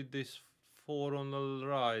play with this 4 on the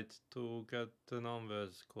right to get the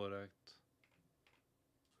numbers correct.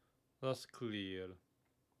 That's clear.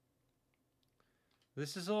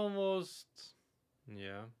 This is almost...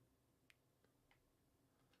 yeah.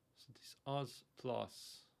 So this odds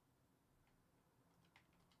plus.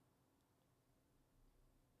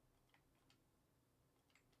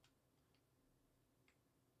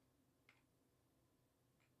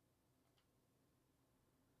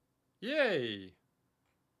 Yay!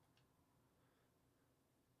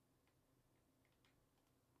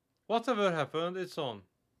 Whatever happened, it's on.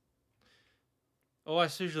 Oh, I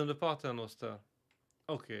switched on the pattern was there.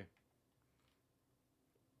 Okay.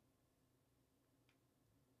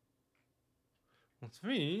 That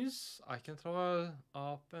means I can travel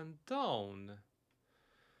up and down.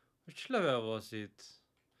 Which level was it?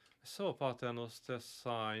 I saw Paternoster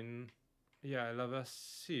sign. Yeah, level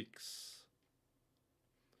 6.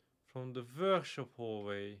 From the workshop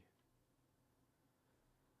hallway.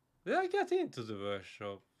 Did I get into the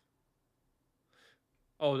workshop?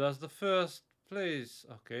 Oh, that's the first place.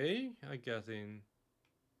 Okay, I get in.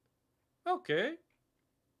 Okay.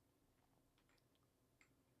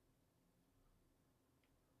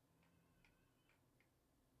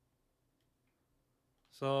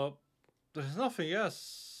 So, there's nothing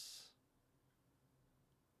else.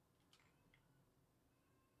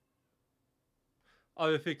 I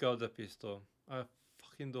will pick up the pistol. I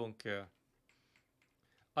fucking don't care.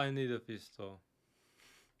 I need a pistol.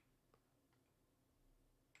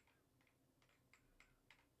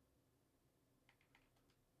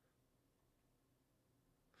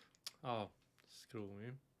 Oh, screw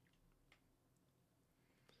me.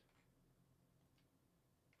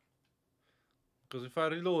 Because if I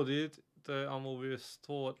reload it, the ammo will be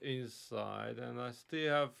stored inside, and I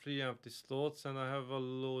still have 3 empty slots, and I have a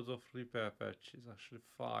load of repair patches. Actually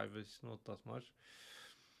 5, it's not that much.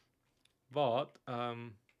 But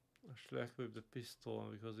actually equip the pistol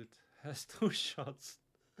because it has 2 shots.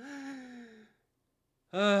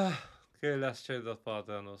 Okay, let's check that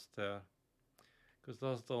pattern was there. Because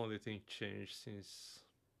that's the only thing changed since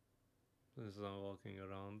I'm walking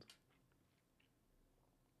around.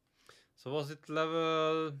 So was it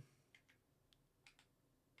level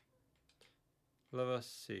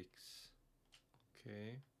 6?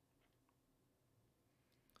 Okay.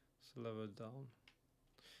 So level down.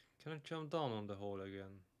 Can I jump down on the hole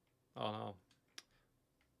again? Oh no.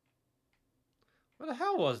 What the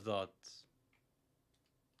hell was that?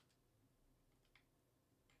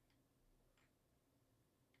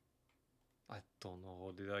 I don't know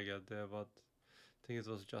how did I get there, but I think it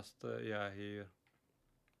was just yeah, here.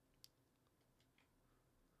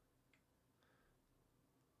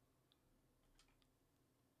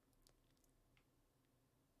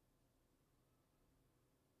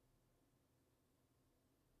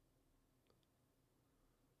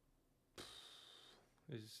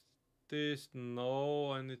 Is this?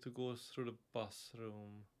 No, I need to go through the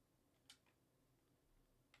bathroom.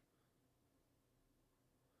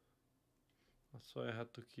 That's why I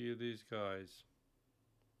had to kill these guys.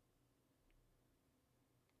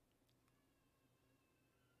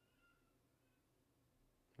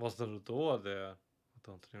 Was there a door there? I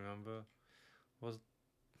don't remember. Was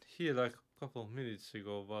here like a couple of minutes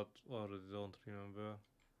ago, but already don't remember.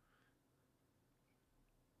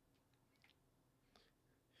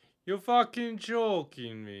 You fucking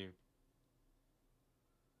joking me.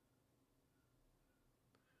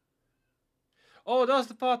 Oh, that's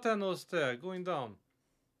the pattern was there, going down.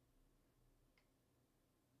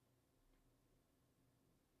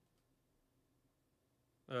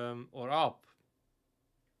 Or up.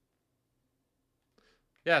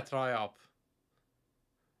 Yeah, try up.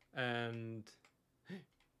 And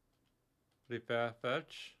repair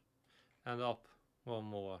patch. And up one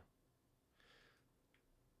more.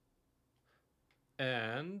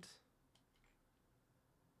 And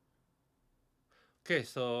okay,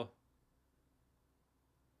 so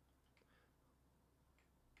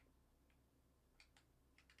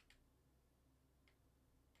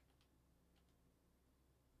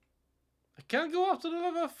I can't go up to the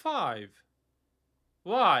level 5.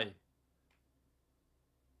 Why?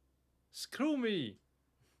 Screw me.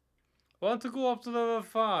 I want to go up to level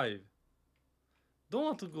 5. Don't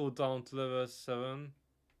want to go down to level 7.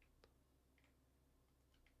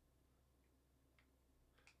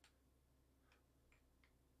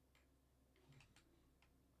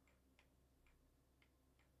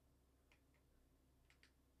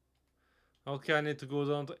 Okay, I need to go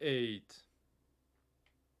down to 8.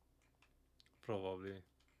 Probably.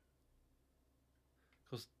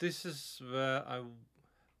 Because this is where I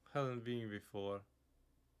hadn't been before.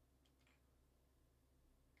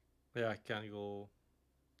 Yeah, I can't go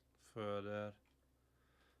further.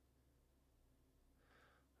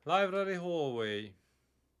 Library hallway.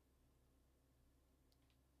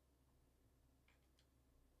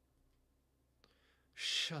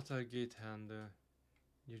 Shutter gate handle.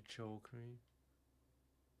 You joke me.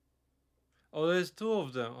 Oh, there's 2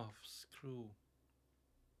 of them. Oh, screw.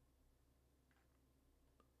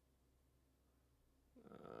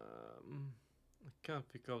 I can't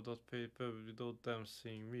pick up that paper without them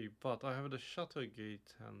seeing me, but I have the shutter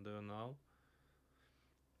gate handle now.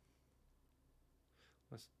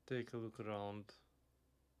 Let's take a look around.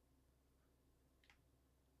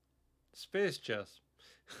 Space chess.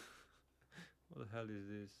 What the hell is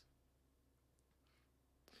this?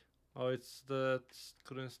 Oh, it's the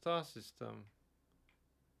current star system.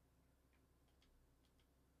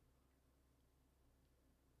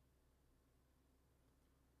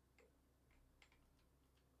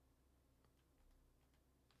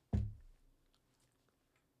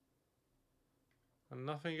 And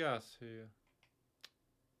nothing else here.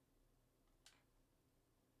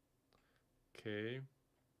 Okay.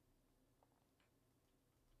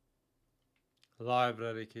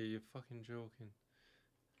 Library key, you fucking joking.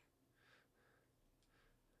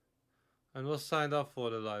 And was signed up for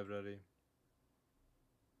the library.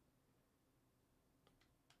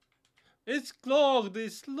 It's logged!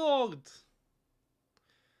 It's logged!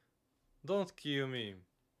 Don't kill me.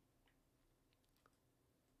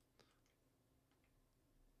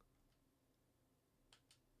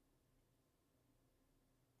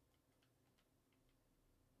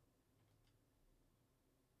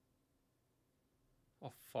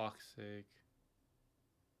 Oh, fuck's sake.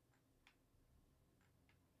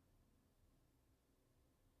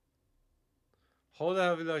 How the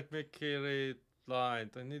hell will I make a light?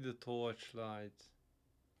 I need a torchlight.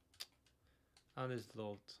 And it's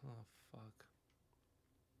locked. Oh, fuck.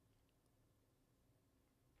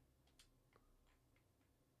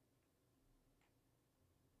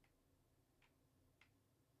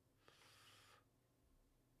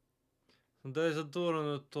 And there's a door on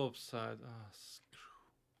the top side. Ah, screw.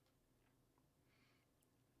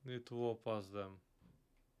 Need to walk past them.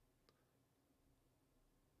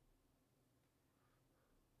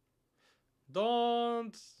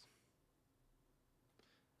 Don't!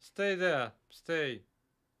 Stay there. Stay.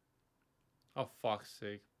 Oh, fuck's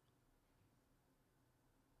sake.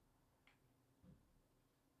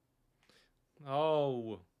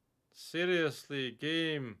 Oh. Seriously,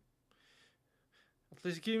 game. At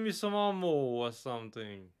least give me some ammo or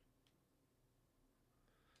something.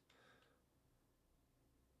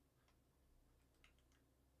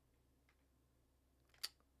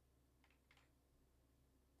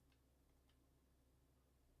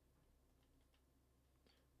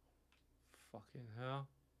 Fucking hell.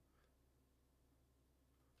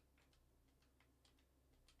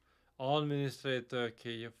 Administrator,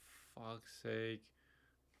 okay, you fuck's sake.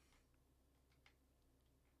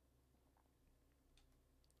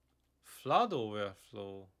 Flood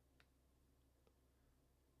overflow.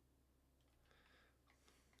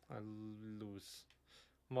 I lose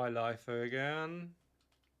my life again.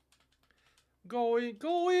 Go in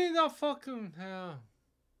the fucking hell.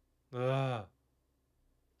 Ugh.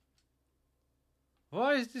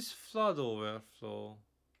 Why is this flood overflow?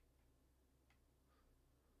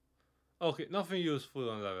 Okay, nothing useful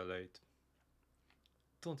on level 8.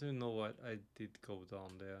 Don't even know what I did go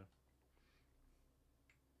down there.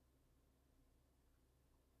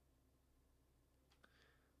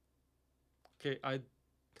 Okay, I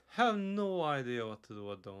have no idea what to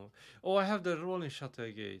do at the moment. Oh, I have the rolling shutter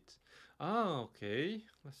gate. Ah, okay.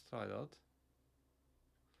 Let's try that.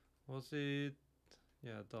 Was it...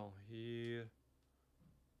 Yeah, down here.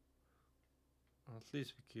 At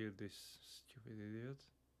least we killed this stupid idiot.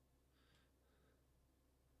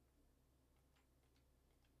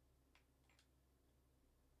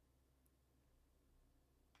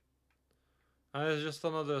 And it's just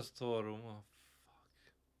another storeroom. Oh,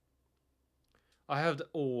 fuck. I have the...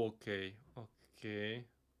 Oh, okay. Okay.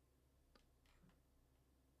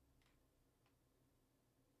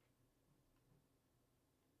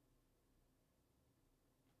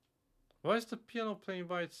 Why is the piano playing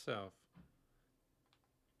by itself?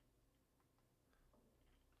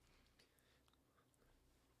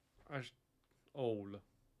 Owl.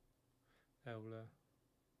 Owl.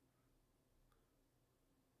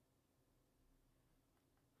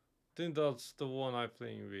 Think that's the one I'm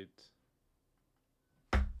playing with.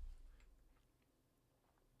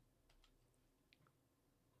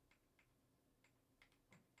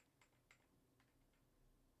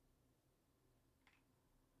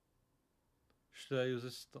 Should I use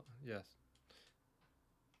this? Yes.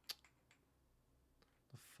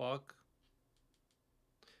 The fuck?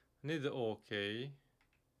 Need the okay.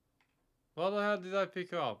 What the hell did I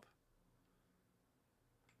pick up?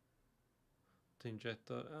 The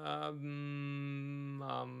injector.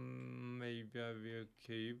 Maybe I will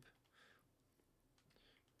keep.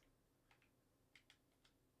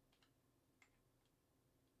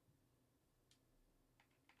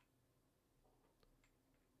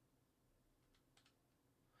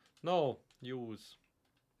 No, use.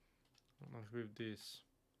 With this.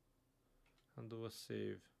 And do a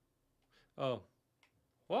save. Oh.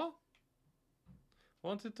 What?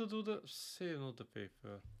 Wanted to do the save, not the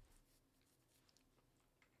paper.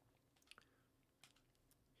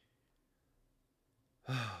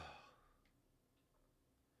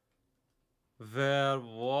 Where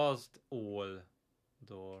was the old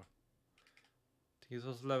door? I think it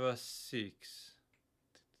was level 6.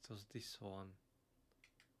 It was this one.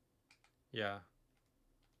 Yeah.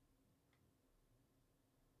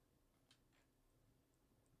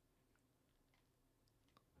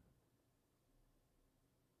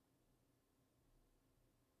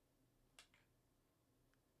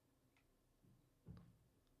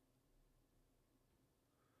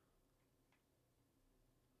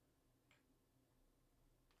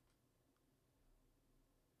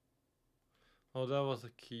 Oh, that was a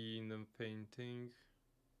key in the painting.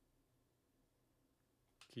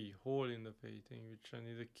 Keyhole in the painting, which I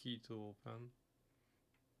need a key to open.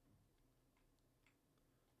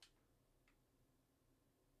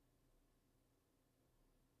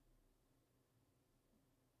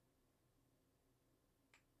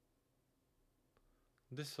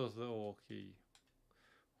 This was the O key.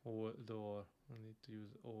 O door. I need to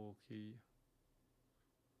use O key.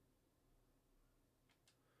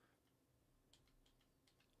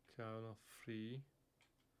 Okay, I'm not free.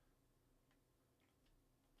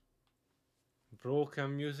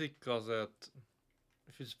 Broken music cassette.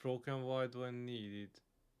 If it's broken, why do I need it?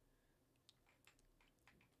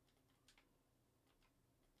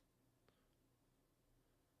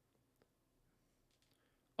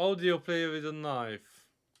 Audio player with a knife.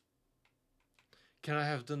 Can I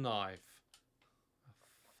have the knife?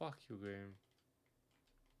 Fuck you, game.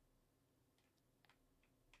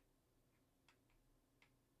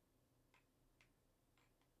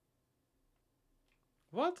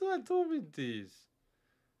 What do I do with this?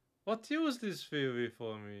 What use this theory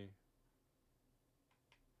for me?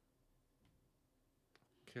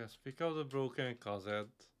 Okay, let's pick up the broken cassette.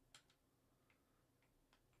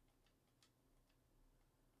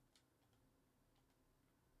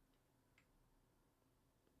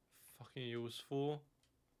 Fucking useful.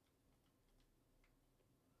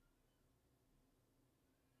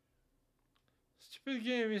 Stupid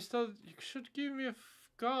game, instead you should give me a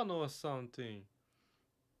gun or something.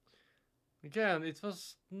 Again, it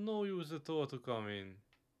was no use at all to come in.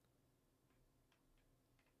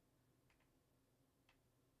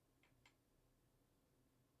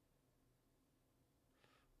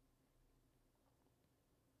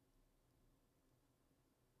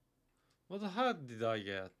 What the heck did I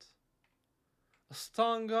get? A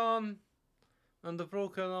stun gun and a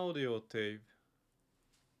broken audio tape.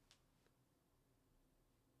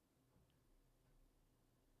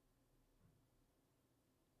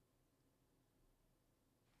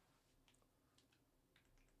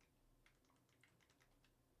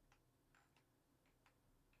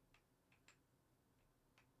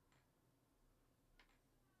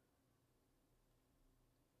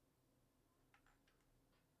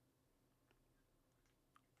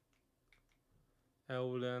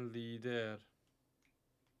 Howland leader.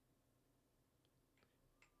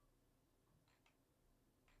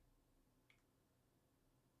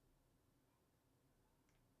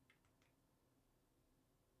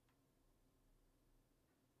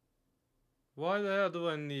 Why the hell do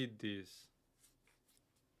I need this?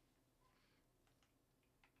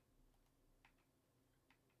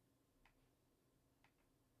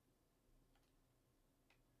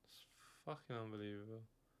 It's fucking unbelievable.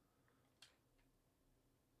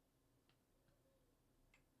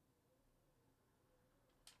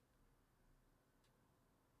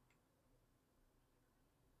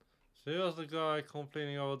 So here's the guy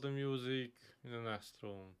complaining about the music in the next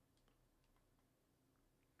room.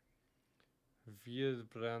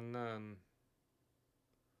 Wildbrännen.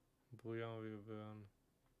 Bojan will burn.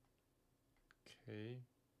 Okay.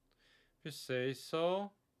 If you say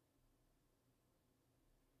so.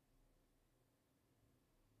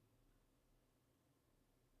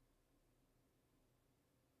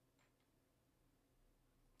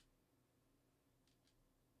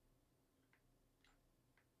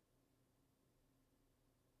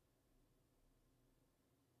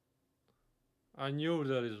 I knew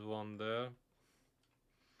there is one there.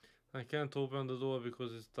 I can't open the door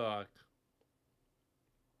because it's dark.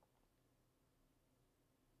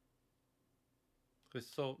 Okay,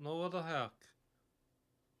 so, no, what the heck?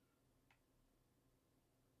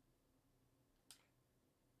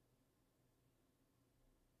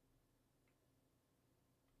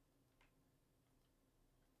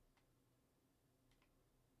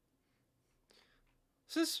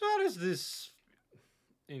 Since where is this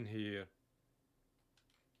in here?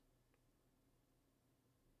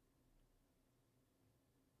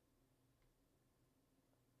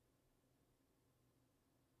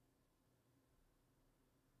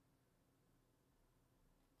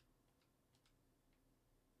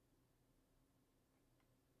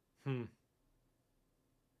 Hmm.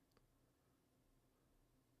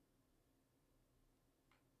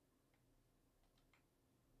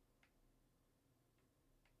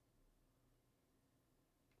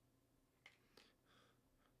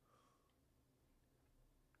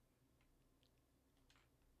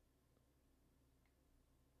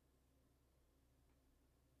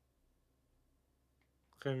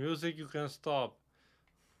 Okay, music you can stop.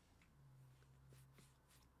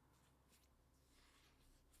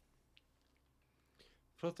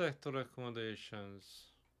 Protector accommodations.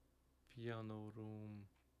 Piano room.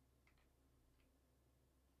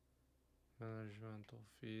 Management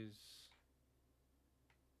office.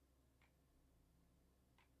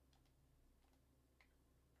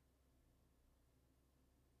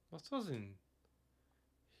 What was in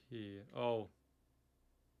here? Oh,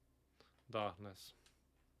 darkness.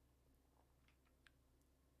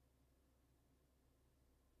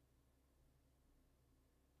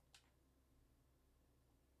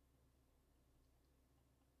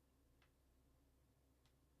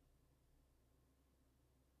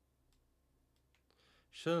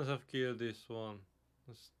 Shouldn't have killed this one.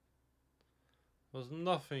 There was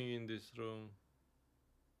nothing in this room.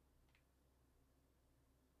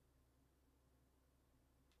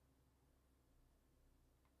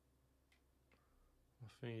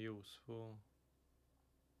 Nothing useful.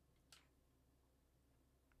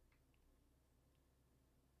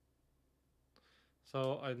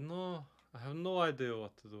 So I have no idea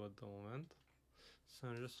what to do at the moment. So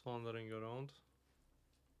I'm just wandering around.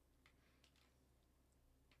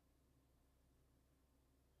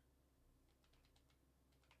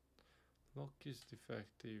 Lock is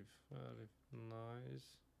defective. Very nice.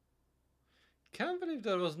 Can't believe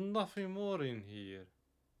there was nothing more in here.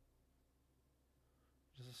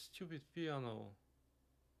 Just a stupid piano.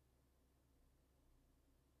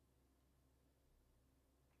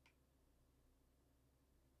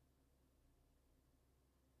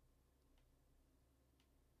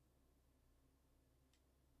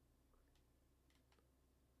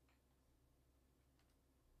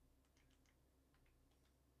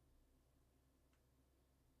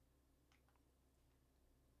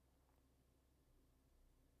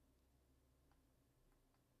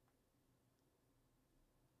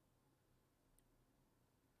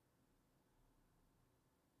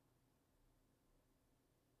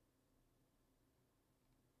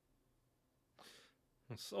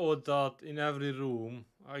 It's odd that in every room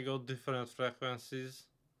I got different frequencies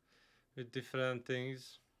with different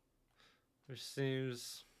things, which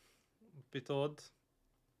seems a bit odd.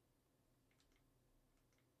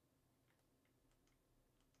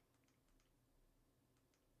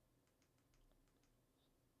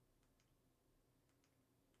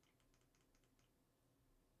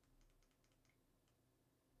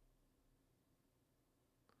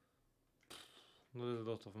 There's a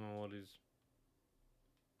lot of memories.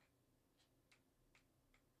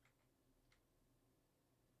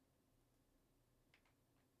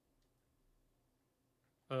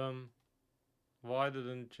 Why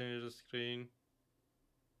didn't change the screen?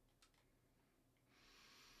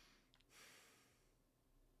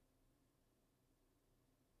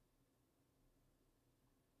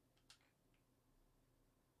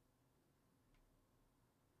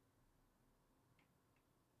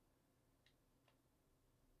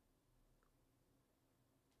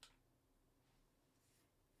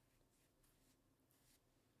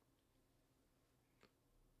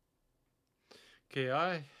 Okay,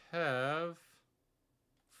 I have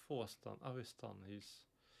Forstan, Avistan,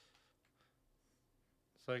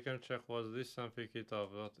 so I can check what's this and pick it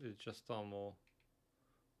up, but it's just ammo.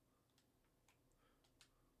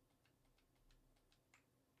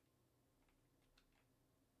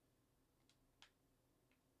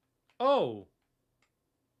 Oh!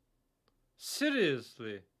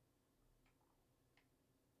 Seriously?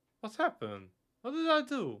 What happened? What did I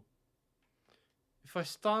do? If I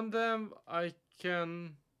stun them, I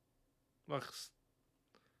can like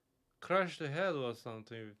crash the head or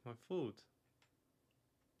something with my foot.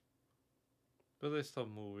 But they stop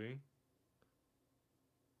moving.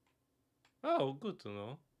 Oh, good to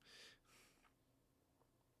know.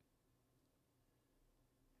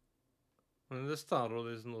 And the stun roll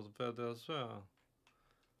is not bad as well.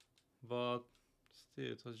 But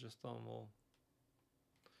still, it was just ammo.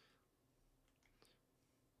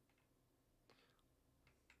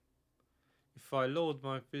 If I load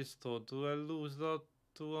my pistol, do I lose that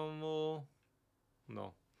to ammo?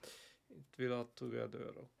 No. It will add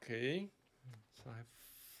together. Okay. So I have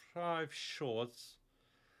 5 shots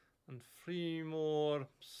and 3 more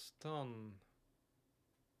stun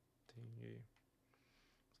thingy.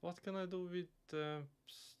 So what can I do with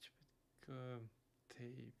stupid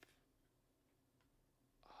tape?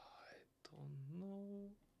 I don't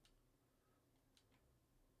know.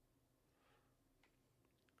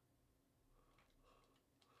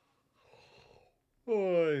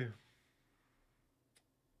 Oi.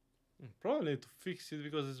 Probably need to fix it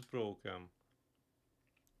because it's broken.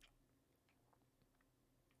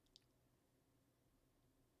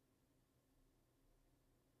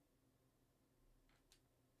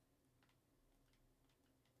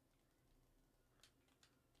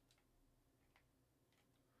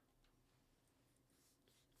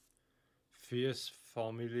 Feels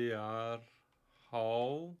familiar.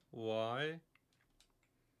 How? Why?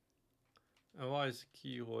 And why is a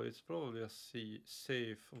keyhole? It's probably a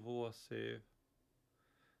safe, wall safe.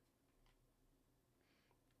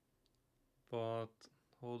 But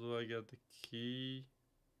how do I get the key?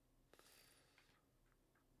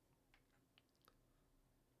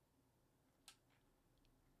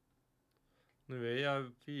 Anyway, I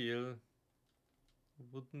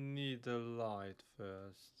would need a light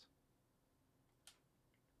first.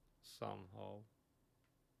 Somehow.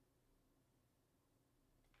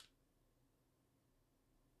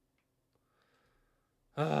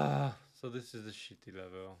 So this is the shitty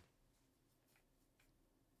level.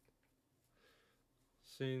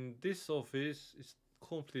 So in this office, it's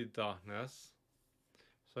complete darkness.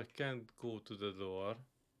 So I can't go to the door.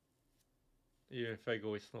 Even if I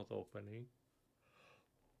go, it's not opening.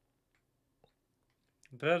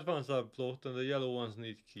 The red ones are blocked and the yellow ones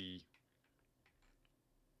need key.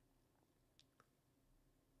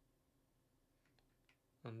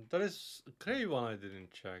 And there is a grey one I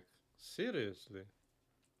didn't check. Seriously.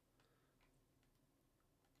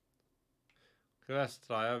 Okay, let's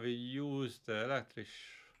try. I will use the electric.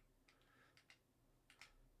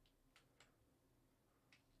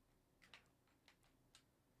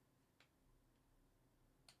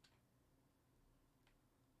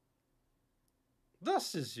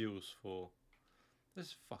 This is useful. This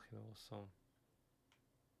is fucking awesome.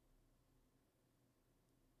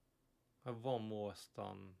 I have one more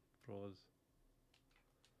stun prod.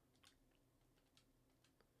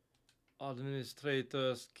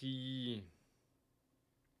 Administrator's key.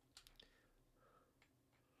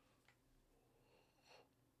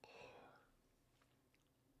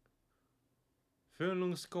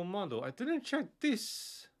 Führungskommando. I didn't check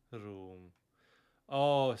this room.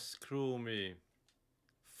 Oh, screw me.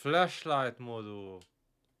 Flashlight module.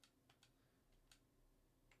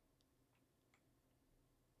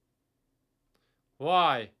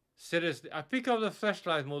 Why? Seriously, I pick up the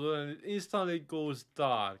flashlight module and it instantly goes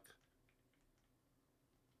dark.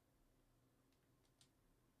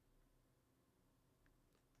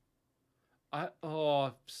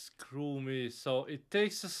 Oh, screw me. So it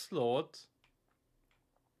takes a slot.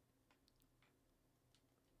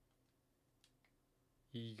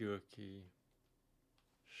 Eager key.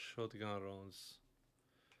 Shotgun rounds.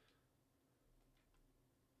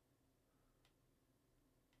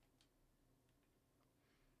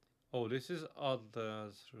 Oh, this is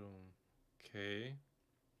Adler's room. Okay.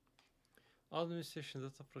 Administration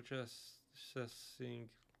data processing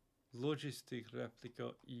logistic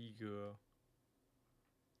replica eager.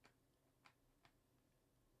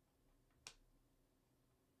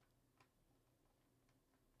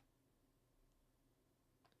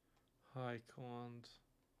 High command.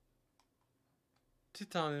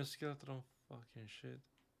 Titanium skeleton fucking shit.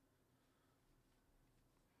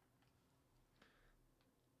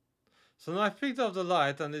 So now I picked up the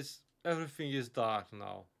light and everything is dark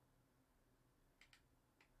now.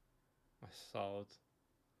 I saw it.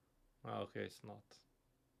 Okay, it's not.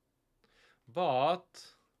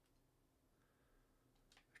 But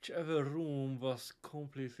whichever room was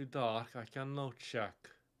completely dark, I can now check.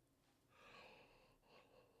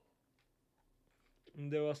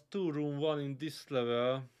 And there was two rooms, one in this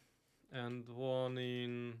level and one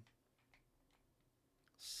in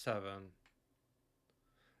 7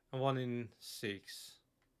 and one in 6.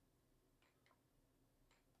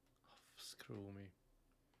 Oh, screw me.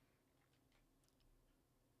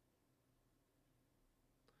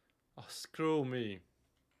 Oh, screw me.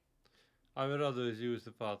 I would rather use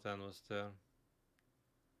the pattern was there.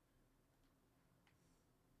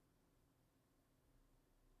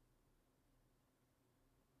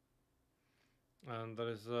 And there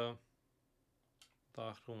is a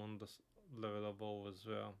dark room on the level above as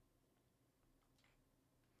well.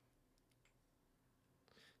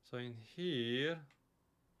 So in here,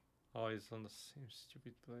 oh, it's on the same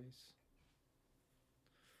stupid place.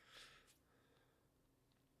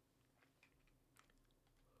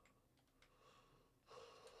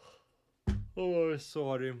 Oh,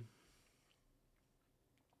 sorry. I'm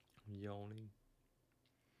yawning.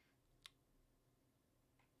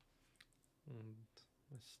 And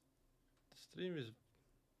the stream is...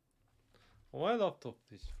 My laptop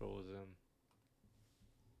is frozen.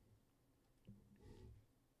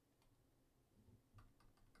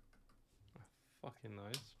 Fucking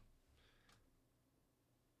nice.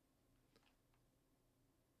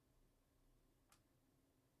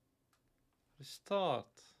 Restart.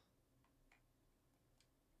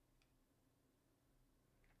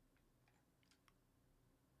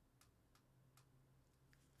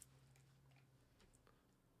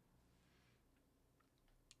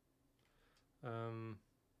 On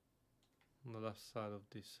the left side of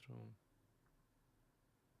this room.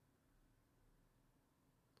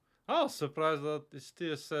 Oh, surprised that it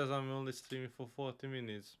still says I'm only streaming for 40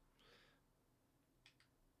 minutes.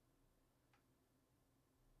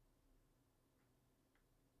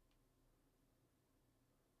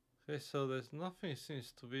 Okay, so there's nothing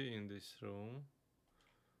seems to be in this room.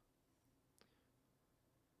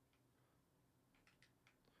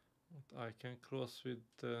 I can cross with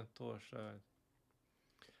the torchlight.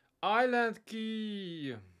 Island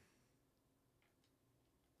key!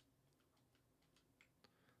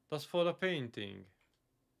 That's for the painting.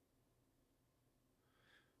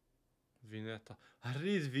 Vinetta. I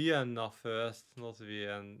read Vienna first, not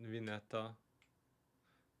Vinetta.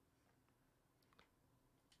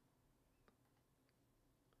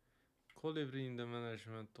 Colibri in the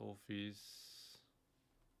management office.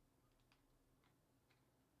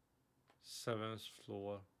 7th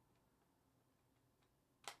floor.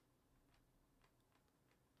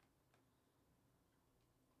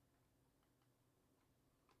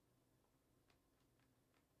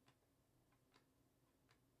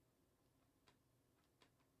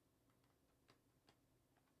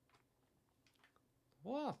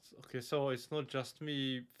 What? Okay, so it's not just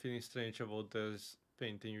me feeling strange about this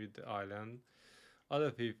painting with the island. Other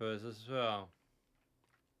people as well.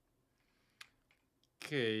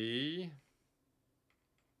 Okay.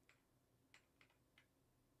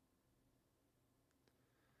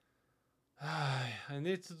 I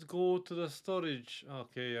need to go to the storage.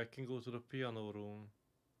 Okay, I can go to the piano room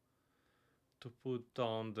to put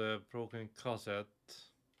down the broken cassette.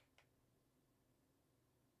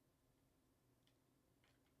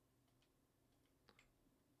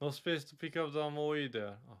 No space to pick up the ammo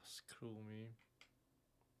either. Oh, screw me.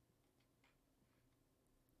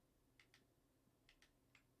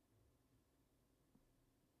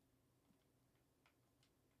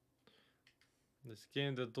 This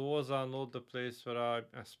game, the doors are not the place where I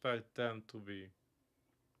expect them to be.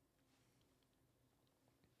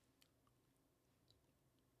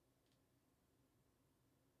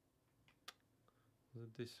 Is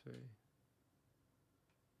it this way?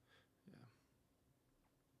 Yeah.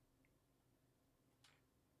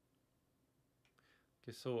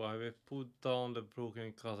 Okay, so I will put down the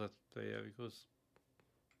broken cassette player because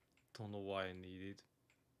don't know why I need it.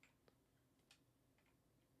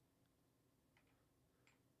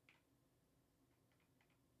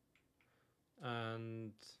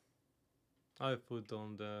 And I put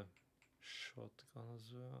on the shotgun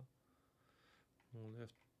as well. Only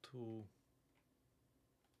have 2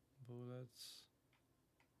 bullets.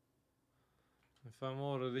 If I'm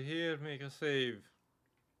already here, make a save.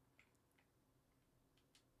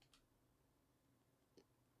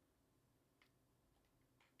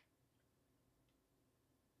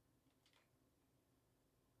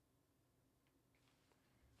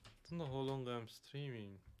 Don't know how long I'm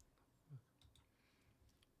streaming.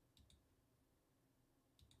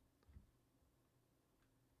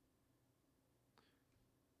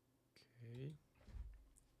 Okay.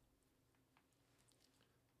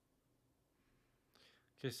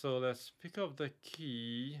 Okay, so let's pick up the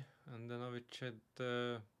key and then I will check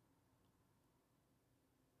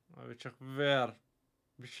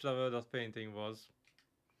which level that painting was.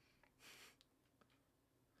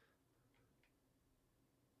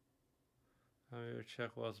 I will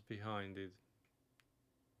check what's behind it.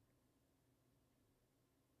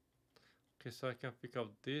 Okay, so I can pick up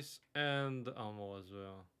this and ammo as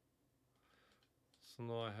well. So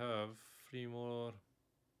now I have 3 more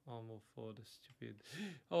ammo for the stupid.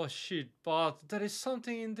 Oh shit, but there is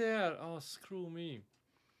something in there. Oh, screw me.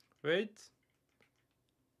 Wait.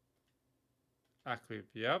 Equip,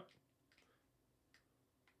 yep.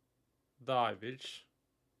 Die, bitch.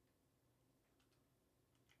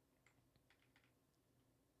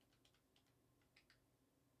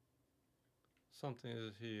 Something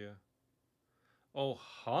is here. Oh,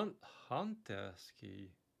 hunter's key.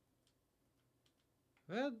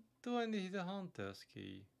 Where do I need a hunter's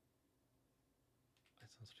key? I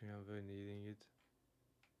don't remember needing it.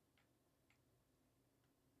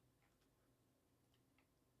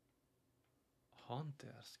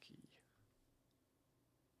 Hunter's key.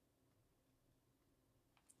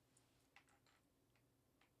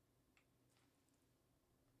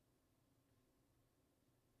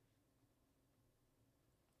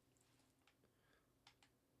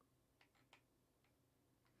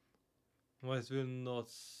 Why is will not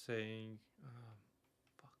saying?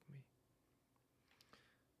 Fuck me.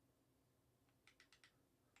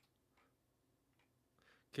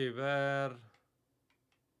 Okay, where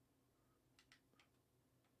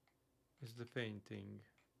is the painting?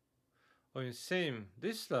 Oh, in same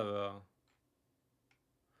this level.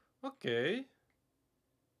 Okay.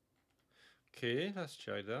 Okay, let's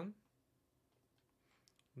try then.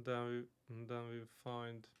 Then we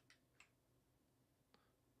find.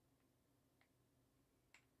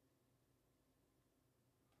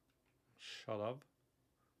 Shut up.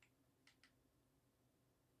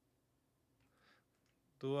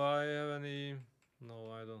 Do I have any?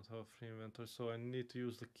 No, I don't have free inventory, so I need to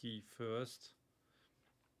use the key first.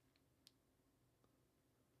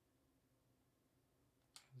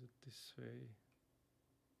 Is it this way?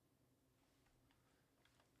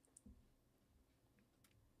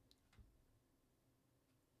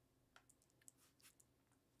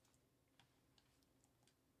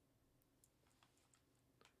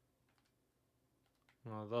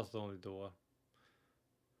 No, that's the only door.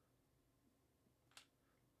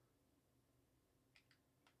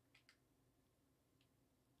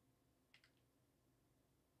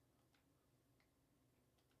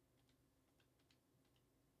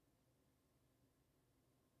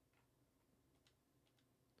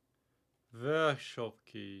 Workshop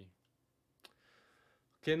key.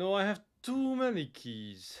 Okay, no, I have too many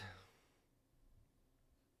keys.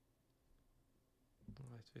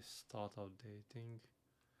 Right, we start updating.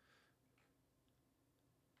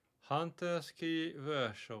 Hunter's key,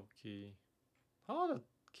 workshop key. How that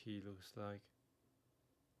key looks like?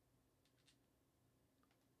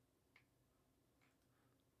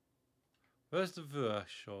 Where's the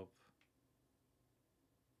workshop?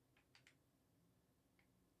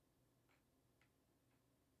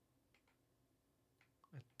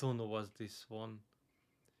 I don't know what's this one.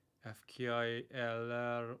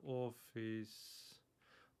 FKILR office.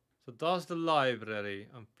 So that's the library,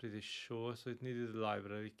 I'm pretty sure. So it needed a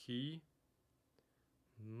library key.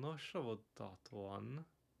 Not sure about that one.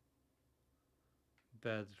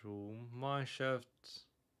 Bedroom, mineshaft.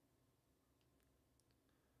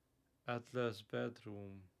 Atlas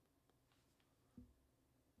bedroom.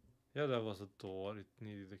 Yeah, there was a door, it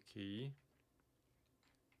needed a key.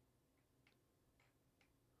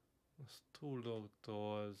 There's two locked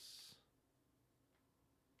doors.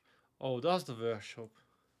 Oh, that's the workshop.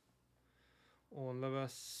 On level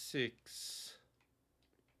 6.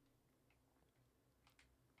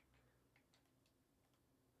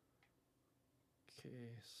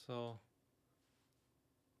 Okay, so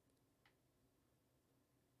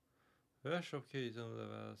workshop key is on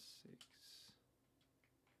level 6.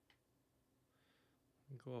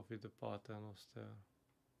 Go off with the patterns there.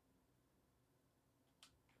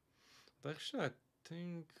 But actually, I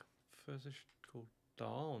think first I should go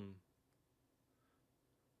down.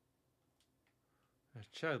 I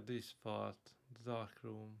check this part, the dark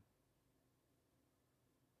room,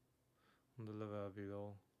 on the level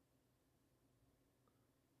below.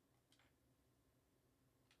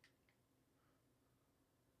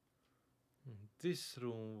 This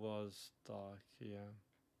room was dark, yeah.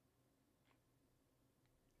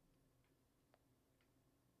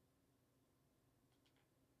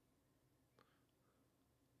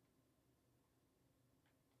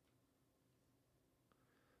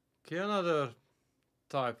 Okay, another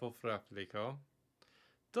type of replica.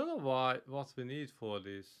 Don't know what we need for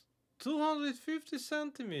this. 250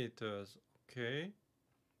 centimeters. Okay.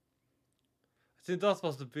 I think that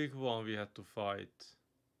was the big one we had to fight.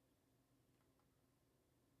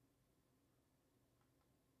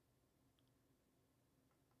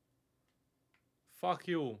 Fuck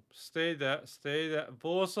you. Stay there. Stay there.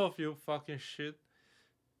 Both of you fucking shit.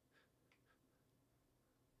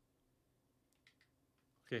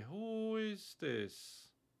 Okay, who is this?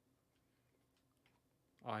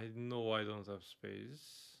 I know I don't have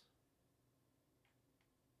space.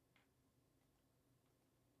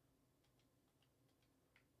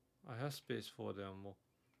 I have space for them.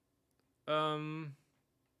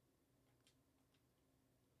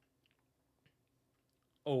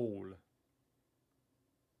 All.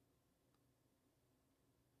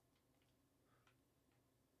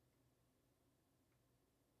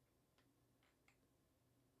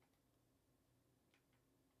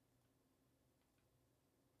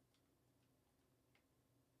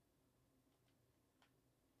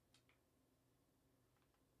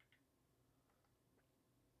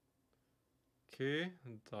 Okay,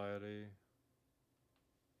 diary.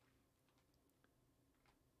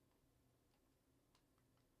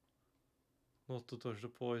 Not to touch the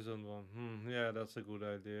poison one. Yeah, that's a good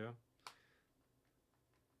idea.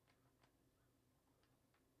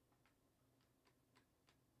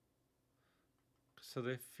 So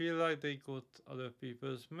they feel like they got other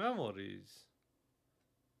people's memories.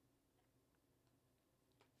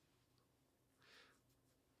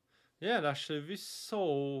 Yeah, and actually we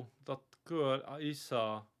saw that girl,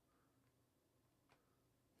 Isa.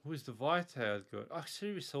 Who is the white-haired girl?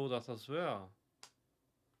 Actually, we saw that as well.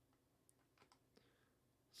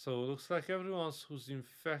 So it looks like everyone who's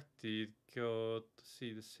infected got to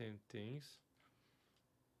see the same things.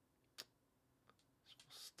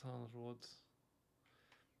 Stun rod.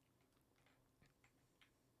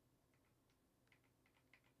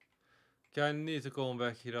 Okay, I need to go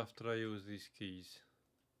back here after I use these keys.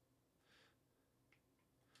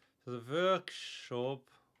 So the workshop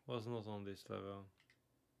was not on this level.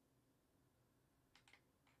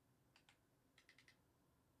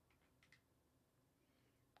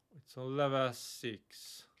 It's on level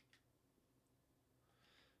 6.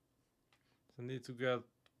 So I need to get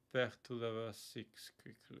back to level 6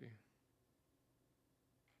 quickly.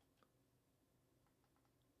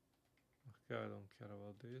 Okay, I don't care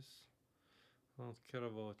about this. I don't care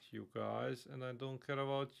about you guys, and I don't care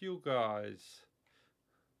about you guys.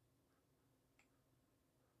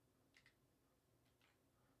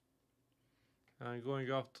 I'm going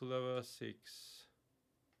up to level 6.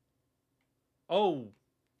 Oh!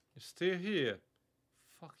 You're still here?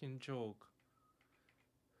 Fucking joke.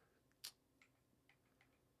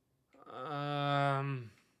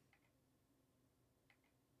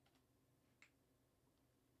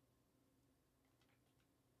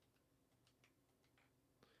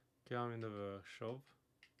 Okay, I'm in the workshop.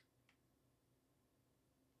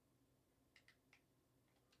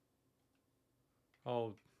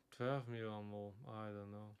 Oh, 12 million more. I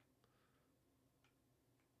don't know.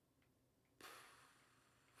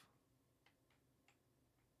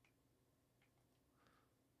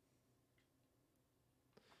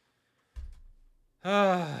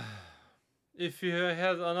 If you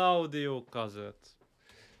had an audio cassette.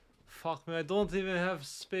 Fuck me, I don't even have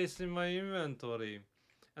space in my inventory.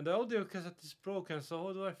 And the audio cassette is broken, so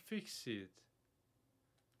how do I fix it?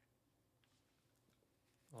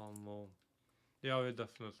 Oh no. Yeah, we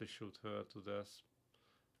definitely shoot her to death.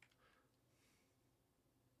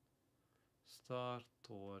 Star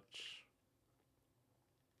torch.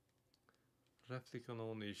 Replicon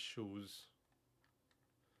only shoes.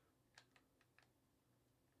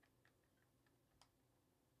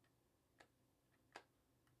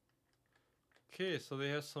 Okay, so they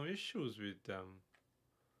have some issues with them.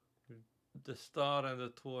 With the star and the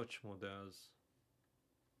torch models.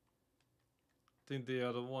 I think they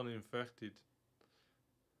are the one infected.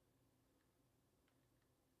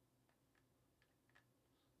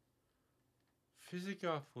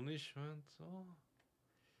 Physical punishment? Oh.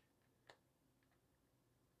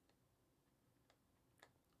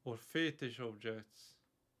 Or fetish objects.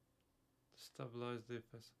 Stabilize the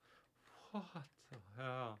defense. What the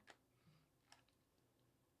hell?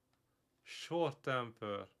 Short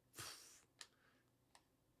temper.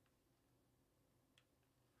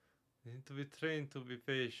 You need to be trained to be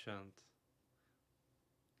patient.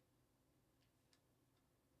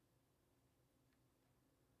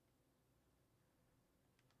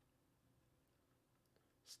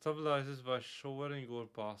 Stabilizes by showering or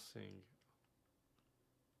passing.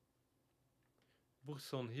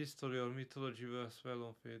 Books on history or mythology works well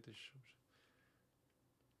on fetish.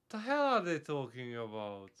 The hell are they talking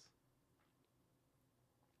about?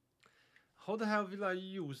 How the hell will I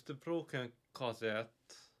use the broken cassette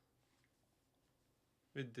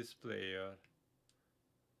with this player?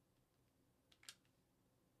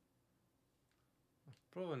 I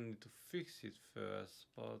probably need to fix it first,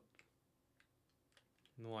 but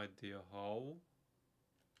no idea how.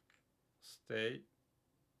 Stay.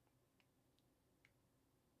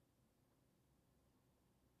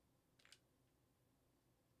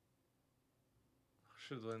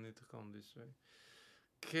 Should I need to come this way?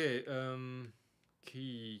 Okay,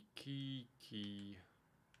 key.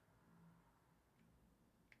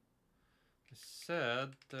 I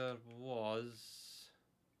said there was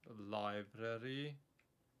a library.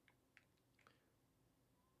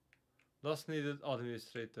 Last needed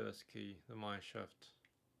administrator's key, the mineshaft.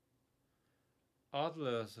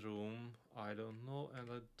 Adler's room, I don't know,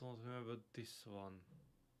 and I don't remember this one.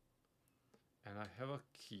 And I have a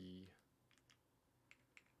key.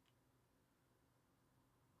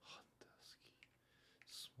 Hunter's key.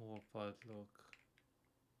 Small padlock.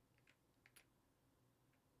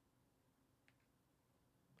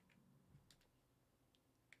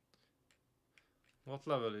 What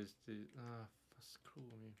level is this? Ah, screw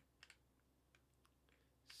me.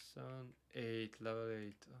 7, 8, level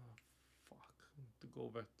 8. Oh, fuck. I need to go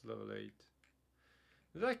back to level 8.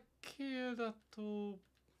 Did I kill that two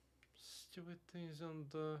stupid things on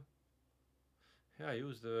the... Yeah, I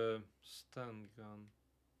used the stun gun.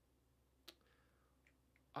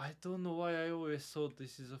 I don't know why I always thought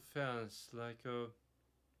this is a fence, like a.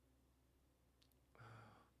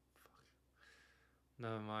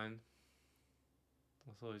 Never mind.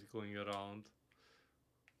 I thought it's going around.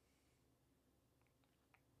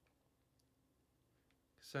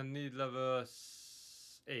 Cause I need level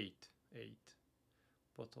 8. 8.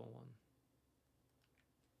 Bottom one.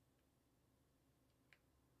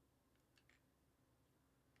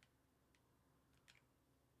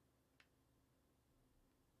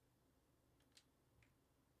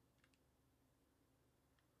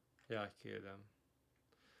 Yeah, I killed them.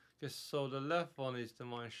 Okay, so the left one is the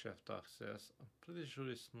mineshaft access. I'm pretty sure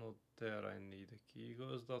it's not there I need a key,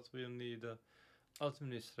 because that will need a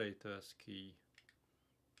administrator's key.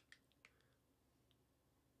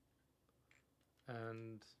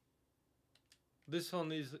 And this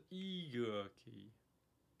one is eager key.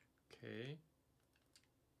 Okay.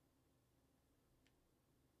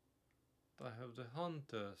 I have the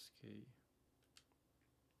hunter's key.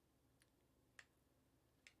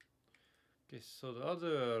 Okay, so the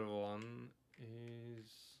other one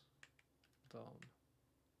is down.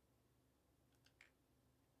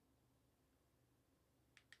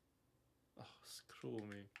 Oh, screw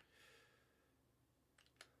me.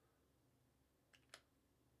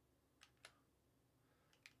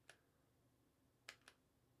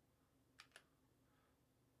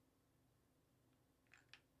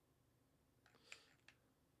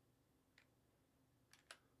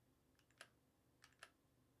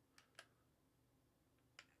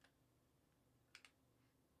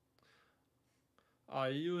 I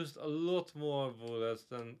used a lot more bullets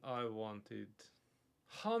than I wanted.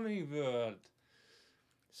 Hummingbird!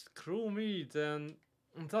 Screw me, then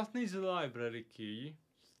that needs a library key.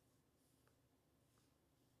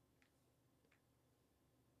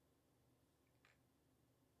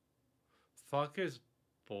 Fuck his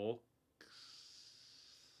box.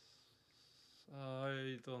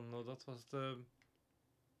 I don't know, that was the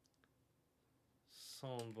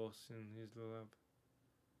sound box in his lab.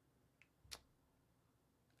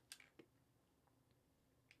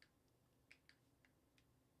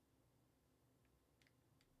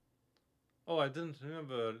 Oh, I didn't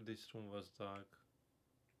remember this room was dark.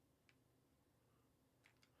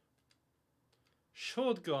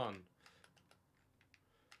 Shotgun!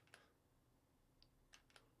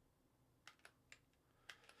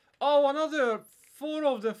 Oh, another 4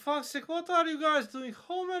 of them. Fuck's sake, what are you guys doing?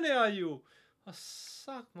 How many are you? I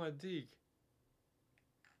suck my dick.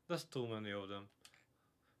 That's too many of them.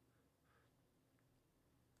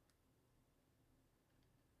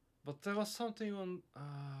 But there was something on.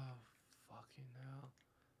 Ah, fucking hell.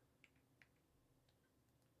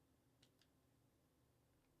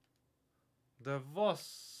 There was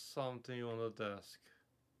something on the desk.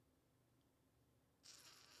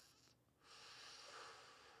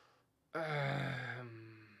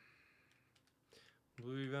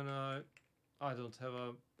 We're gonna. I don't have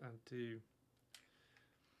a empty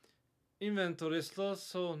inventory slot,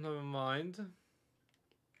 so never mind.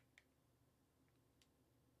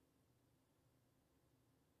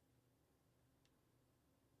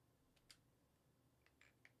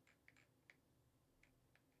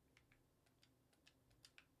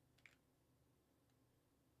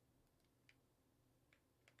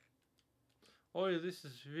 Oh, yeah, this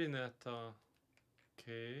is Vineta.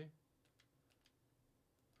 Okay.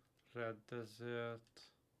 Red Desert.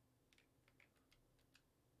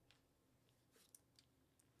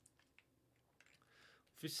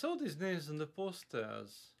 We saw these names on the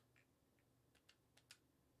posters.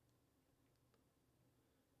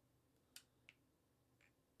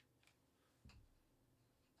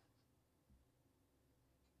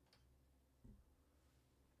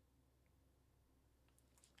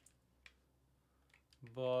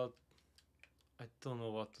 But I don't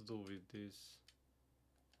know what to do with this.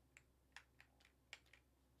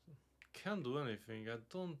 Can't do anything. I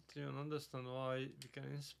don't even understand why we can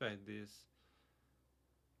inspect this.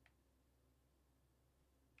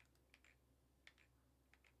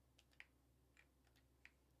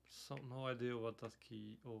 So no idea what that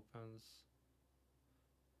key opens.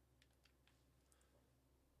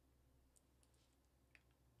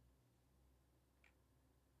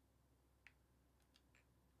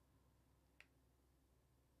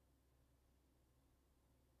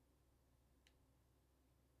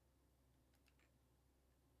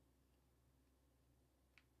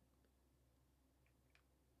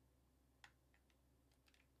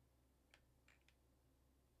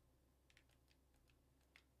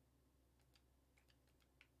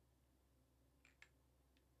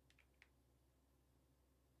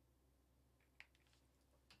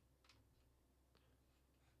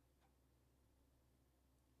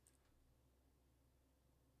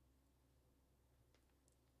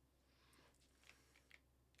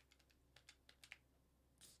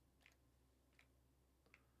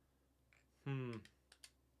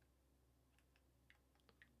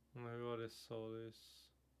 saw this.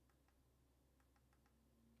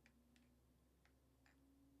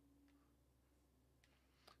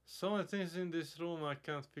 So many things in this room I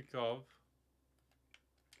can't pick up.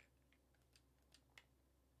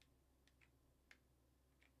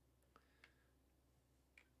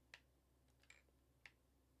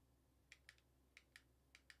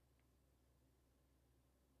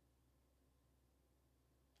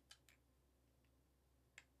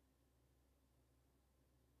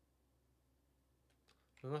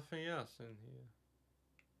 There's nothing else in here.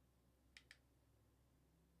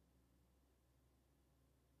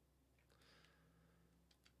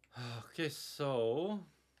 Okay, so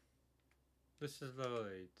this is level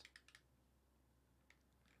 8.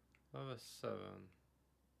 Level 7.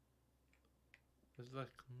 There's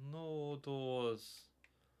like no doors.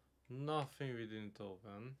 Nothing we didn't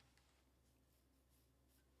open.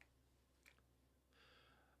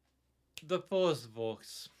 The post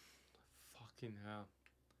box. Fucking hell.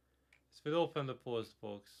 So we'll open the post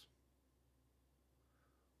box.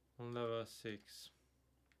 On level 6.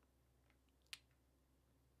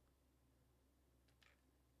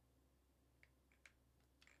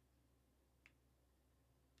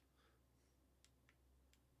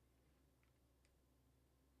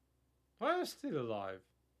 Why are you still alive?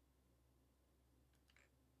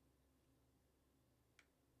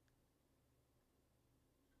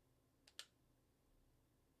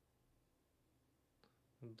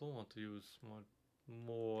 I don't want to use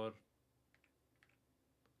more.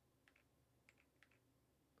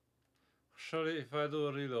 Surely if I do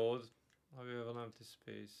a reload, I will have an empty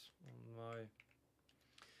space on my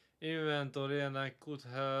inventory and I could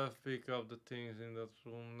have picked up the things in that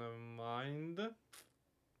room. Never mind.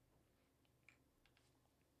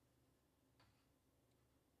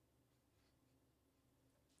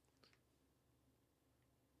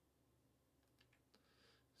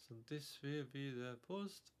 So this will be the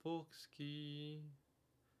post box key.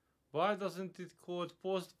 Why doesn't it code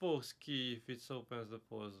post box key if it opens the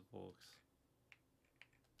post box?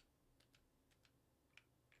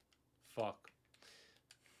 Fuck.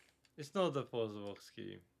 It's not the post box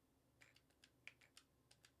key.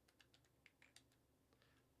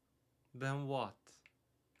 Then what?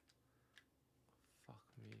 Fuck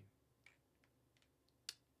me.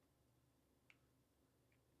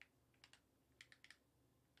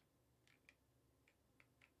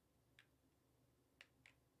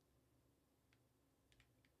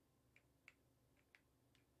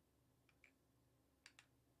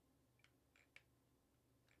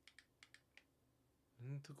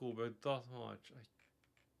 I need to go back that much. I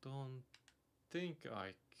don't think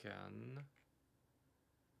I can.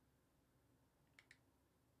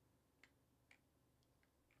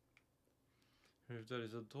 If there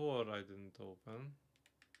is a door I didn't open.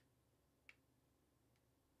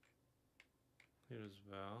 Here as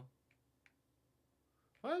well.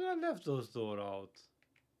 Why did I left those doors out?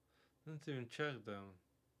 Didn't even check them.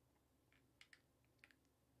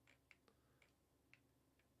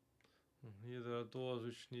 Here there are doors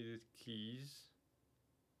which needed keys.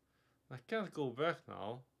 I can't go back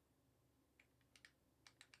now.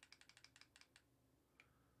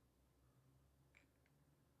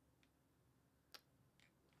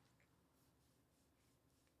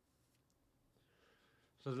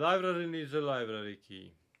 So the library needs a library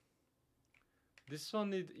key. This one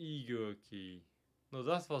needs eager key. No,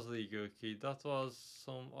 that was the eager key. That was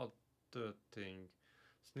some other thing.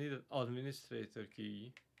 It's need an administrator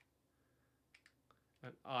key.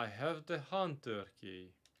 And I have the hunter key.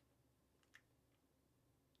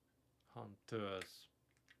 Hunters.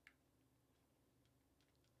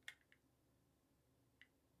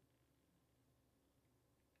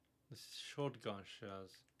 This is shotgun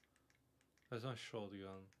shells. There's one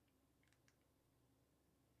shotgun.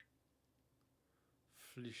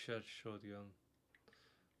 Fleischer shotgun.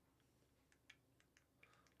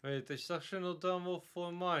 Wait, it's actually not ammo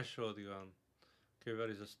for my shotgun. Okay, where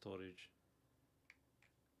is the storage?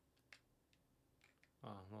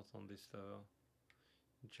 Ah, not on this level.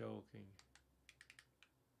 Joking.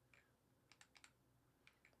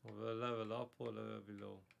 Over level up or level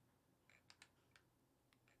below?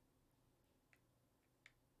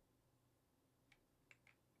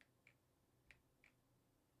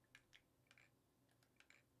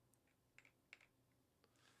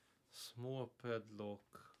 Small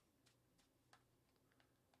padlock.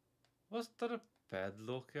 Was there a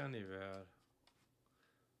padlock anywhere?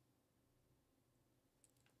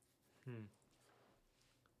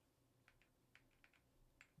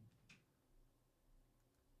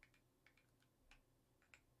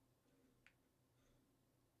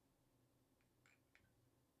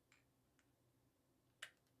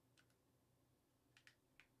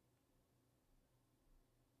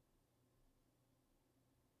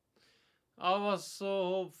 I was so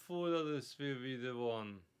hopeful that this will be the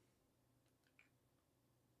one.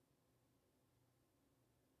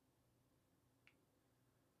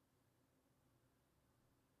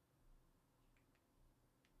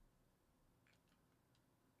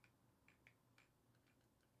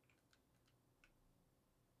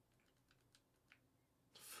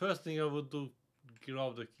 First thing I would do,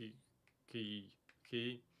 grab the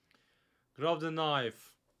key. Grab the knife.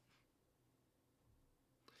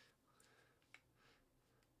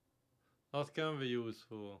 That can be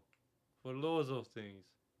useful for loads of things.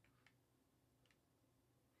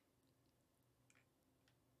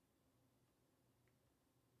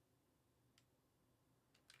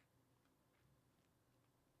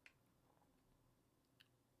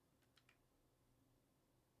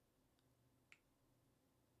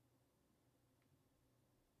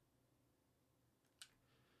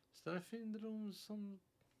 Is there anything in the room? Some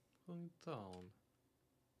going down?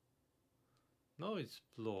 No, it's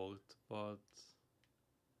blocked, but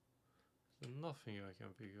there's nothing I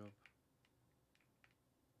can pick up.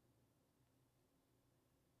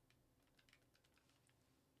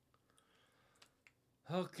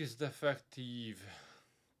 Hook is defective.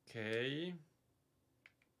 Okay.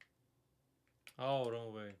 Oh,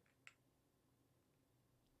 wrong way.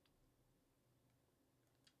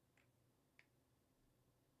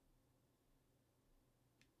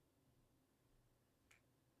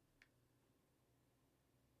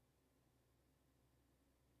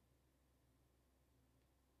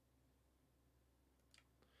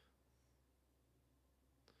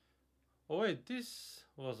 Oh wait, this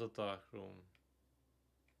was a dark room.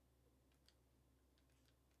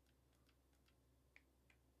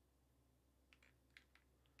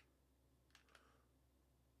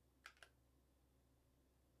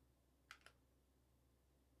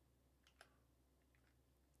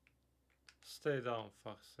 Stay down,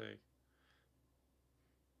 fuck's sake.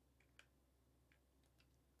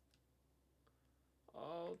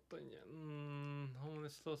 Oh, how many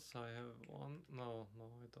slots I have? One? No,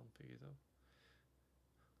 I don't pick it up.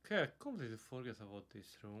 Okay, I completely forget about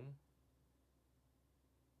this room.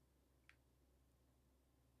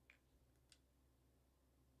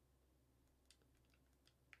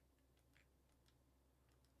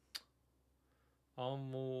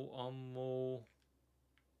 Ammo.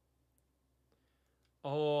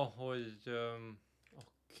 Oh,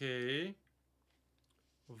 okay.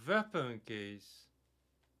 Weapon case.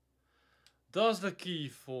 That's the key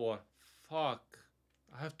for. Fuck.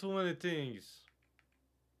 I have too many things.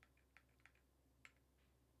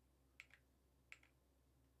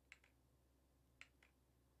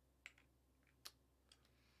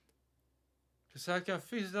 Cause I can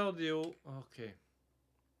fix the audio. Okay.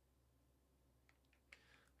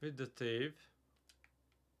 With the tape.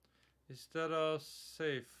 Is there a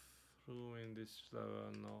safe room in this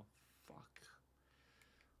level? No. Fuck.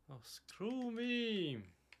 Oh, screw me.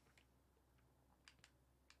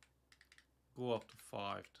 Go up to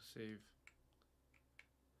 5 to save.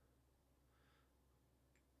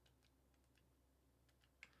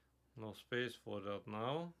 No space for that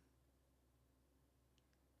now.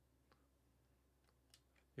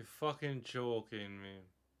 You're fucking joking me.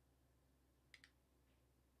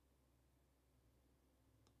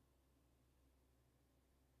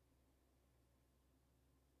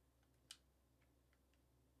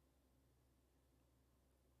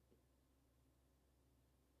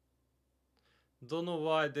 Don't know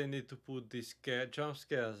why they need to put these jump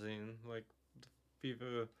scares in, like the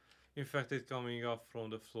people infected coming up from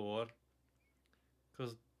the floor,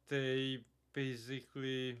 because they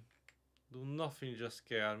basically do nothing, just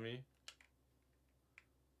scare me.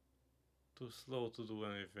 Too slow to do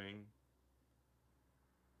anything.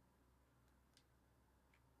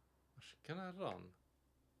 Can I run?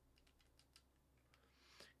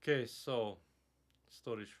 Okay, so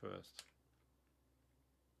storage first.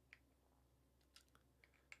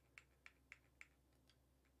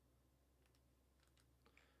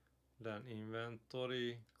 Then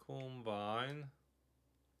inventory, combine.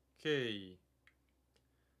 Okay.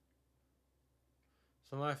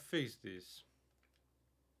 So now I fix this.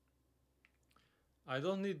 I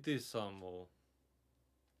don't need this ammo.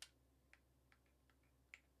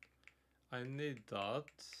 I need that.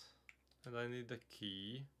 And I need the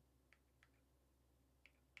key.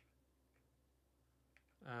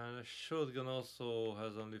 And a shotgun also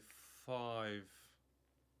has only 5.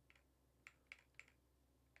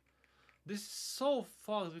 This is so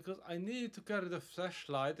fucked because I need to carry the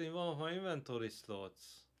flashlight in one of my inventory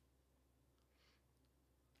slots.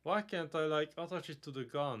 Why can't I like attach it to the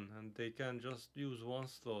gun and they can just use one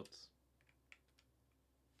slot?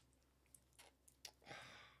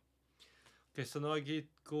 Okay, so now I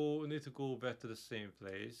need to go back to the same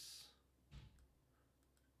place.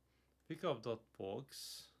 Pick up that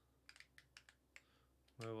box.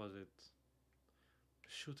 Where was it?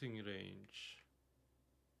 Shooting range.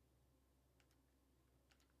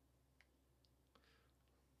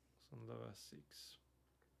 It's on level 6.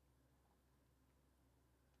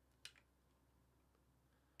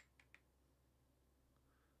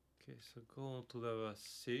 Okay, so go to level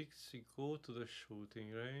 6, we go to the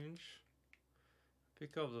shooting range.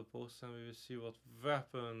 Pick up the box and we will see what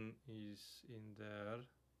weapon is in there.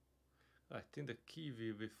 I think the key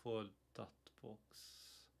will be for that box.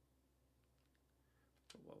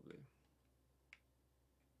 Probably.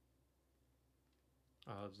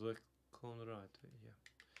 Do I come the right way? Yeah.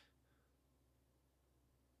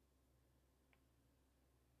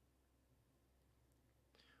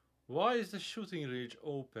 Why is the shooting range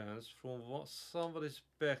opens from somebody's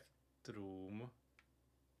bedroom?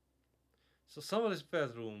 So somebody's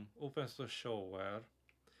bedroom opens to a shower.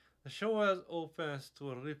 The shower opens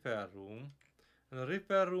to a repair room. And the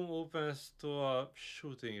repair room opens to a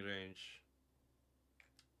shooting range.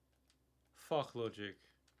 Fuck logic.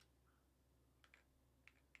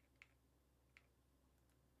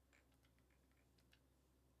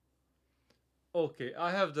 Okay,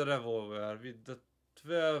 I have the revolver with the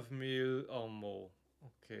 12 mil ammo.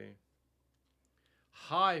 Okay.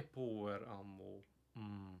 High power ammo.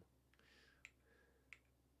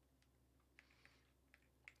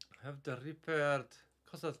 Have the repaired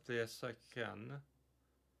cassette player so I can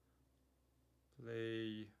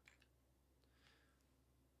play.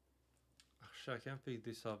 Actually, I can pick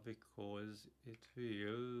this up because it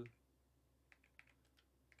will.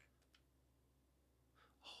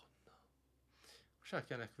 Oh no. Actually, I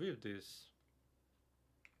can equip this.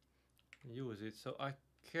 Use it so I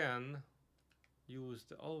can use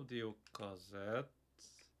the audio cassette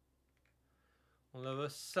on level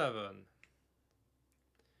 7.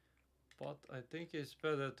 But I think it's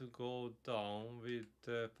better to go down with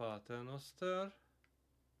the paternoster.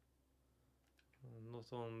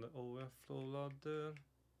 Not on the overflow ladder.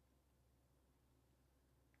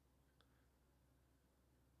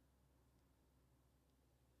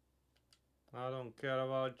 I don't care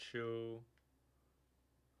about you.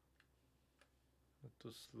 Not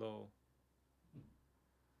too slow.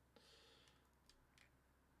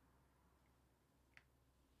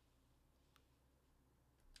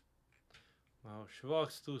 Wow, she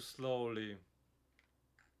walks too slowly.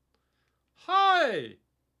 Hi!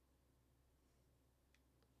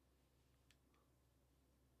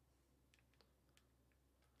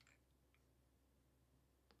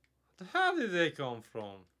 The hell did they come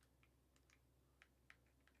from?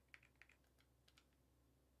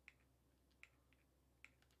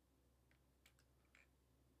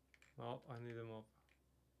 Oh, I need them up.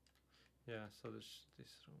 Yeah, so this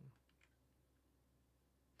room.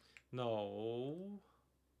 No.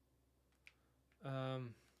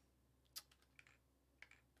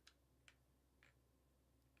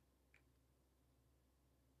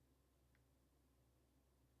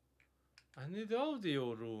 I need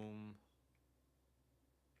audio room.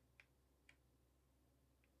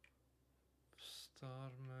 Star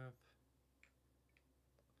map.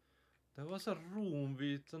 There was a room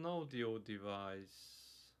with an audio device.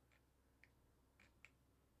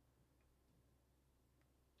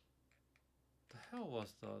 The hell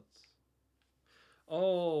was that?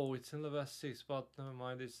 Oh, it's in level 6, but never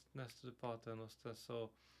mind, it's next to the paternoster,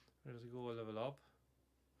 so let's go a level up.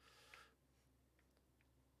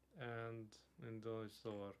 And indoor is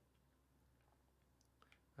door.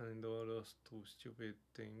 And indoor those two stupid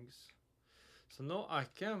things. So now I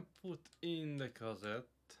can put in the cassette.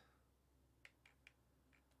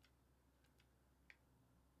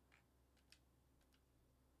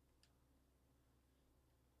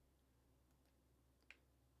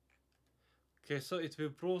 Okay, so it will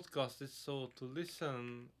broadcast it, so to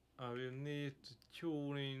listen I will need to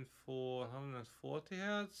tune in for 140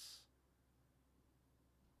 Hz.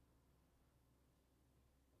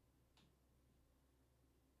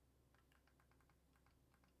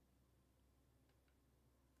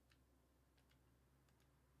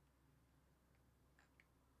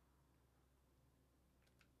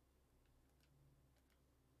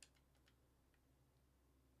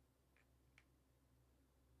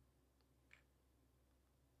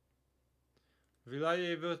 Will I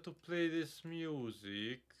able to play this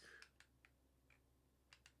music?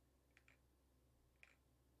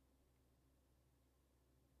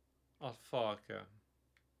 Oh fuck.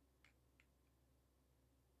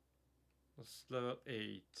 That's level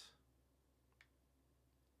 8.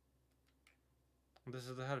 This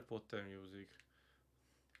is the Harry Potter music.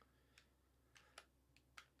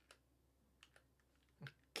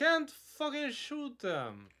 can't fucking shoot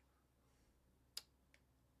them.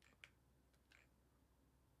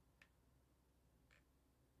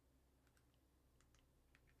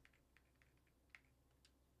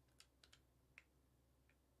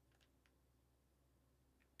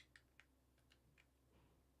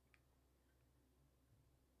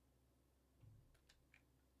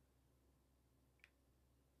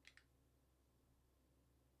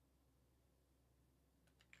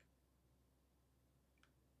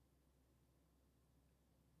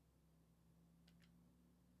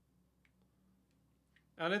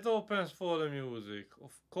 And it opens for the music,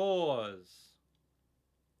 of course.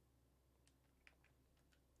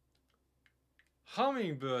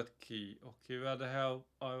 Hummingbird key. Okay, where the hell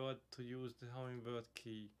I want to use the hummingbird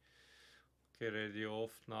key? Okay, radio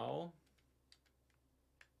off now.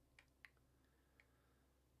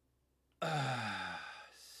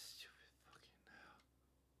 Stupid fucking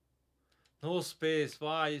hell. No space.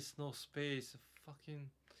 Why is no space?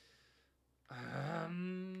 Fucking.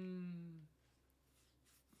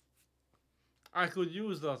 I could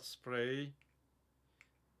use that spray.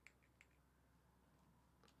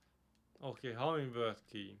 Okay, hummingbird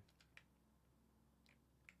key.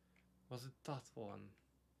 Was it that one?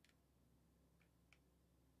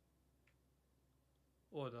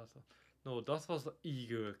 Oh, that one. No, that was the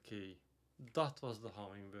eagle key. That was the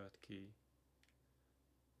hummingbird key.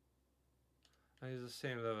 And it's the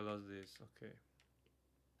same level as this. Okay.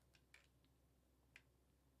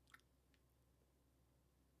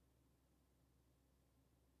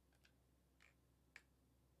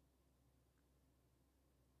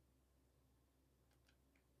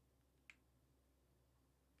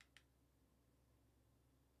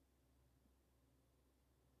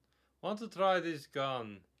 Want to try this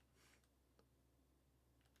gun?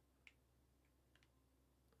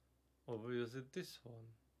 Or is it this one?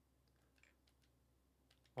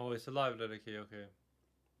 Oh, it's a library key, okay.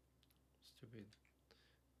 Stupid.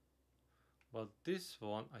 But this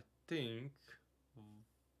one, I think,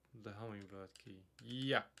 the hummingbird key.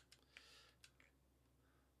 Yeah.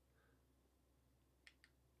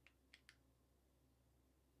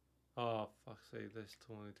 Oh, fuck's sake, there's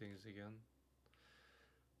too many things again.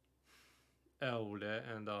 Ole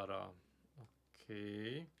and Ara.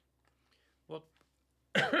 Okay. What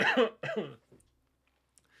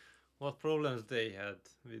what problems they had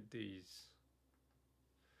with these?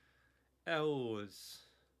 Owls.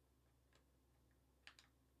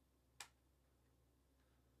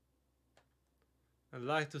 I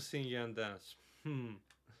like to sing and dance.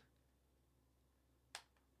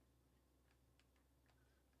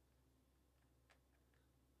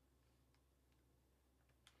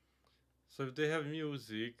 So if they have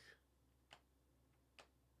music,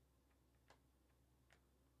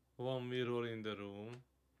 one mirror in the room.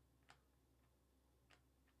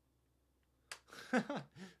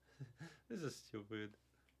 This is stupid.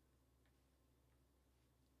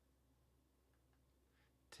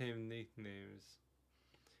 Team nicknames.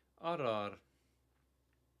 Arar.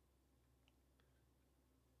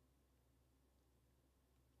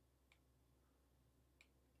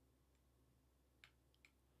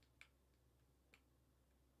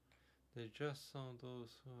 They just sound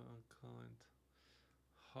those who are unkind.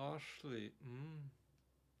 Harshly.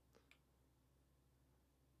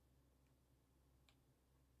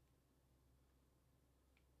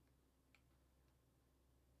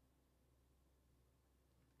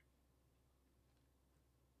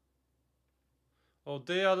 Oh,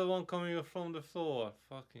 they are the one coming from the floor.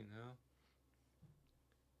 Fucking hell.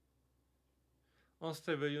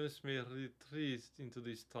 Unstable units may retreat into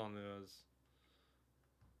these tunnels.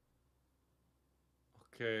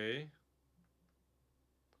 Okay.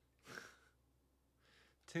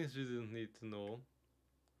 Things we didn't need to know.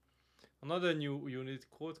 Another new unit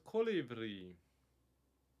called Colibri.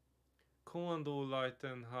 Commando light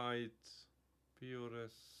and height. Pure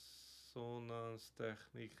resonance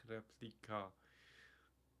technique replica.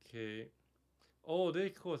 Okay. Oh, they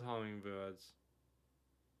caught hummingbirds.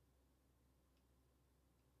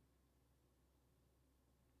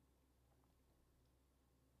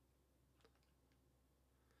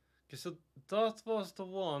 Okay, so that was the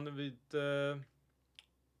one with the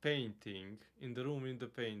painting, in the room in the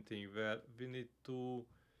painting, where we need to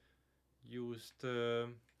use the...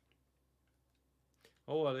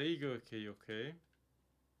 Oh, the eagle key, okay.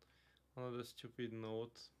 Another stupid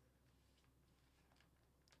note.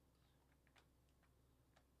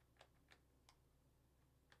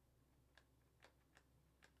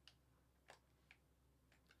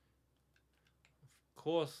 Of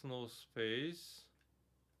course, no space.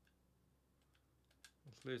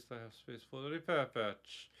 At least I have space for the repair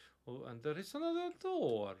patch. Oh, and there is another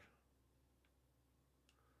door.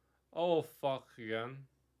 Oh, fuck again.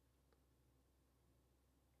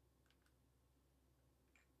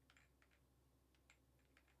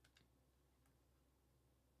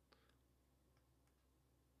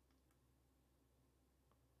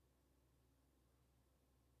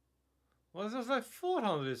 Well, it was like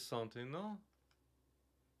 400 something, no?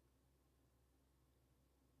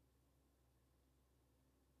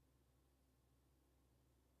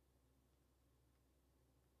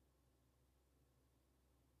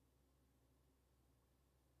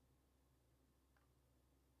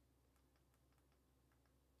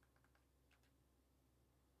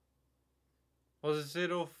 Was it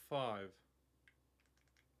 05?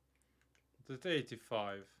 Was it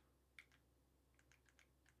 85?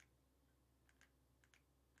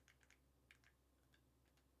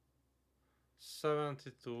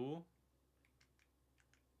 72?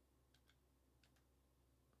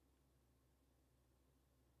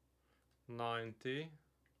 90?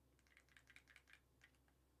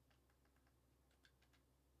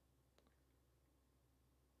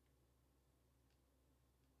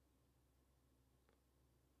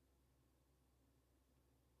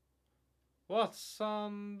 What's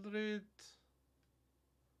 100?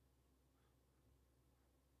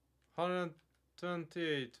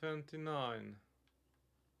 128, 29.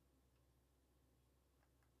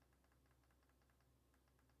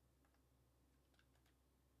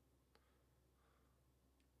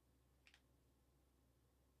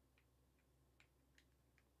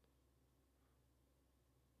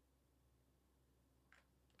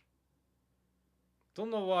 Don't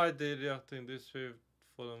know why they're reacting this way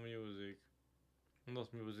for the music.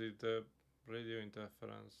 Not music, the radio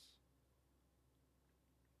interference.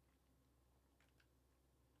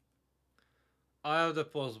 I have the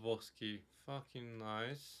post box key. Fucking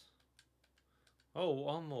nice.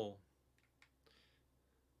 Oh, ammo.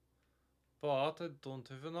 But I don't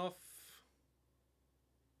have enough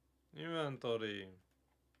inventory.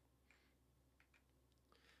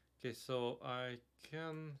 Okay, so I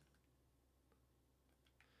can...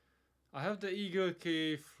 I have the eagle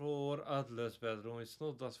key for Adler's bedroom. It's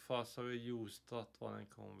not that fast, I will use that one and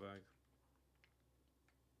come back.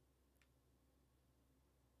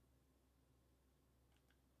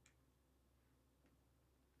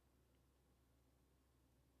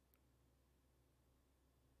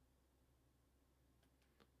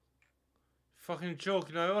 Fucking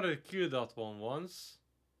joking, I already killed that one once.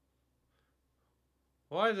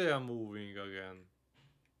 Why they are moving again?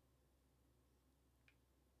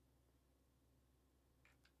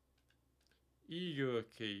 Eagle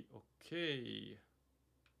key, okay.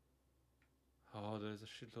 Oh, there's a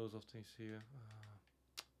shitload of things here.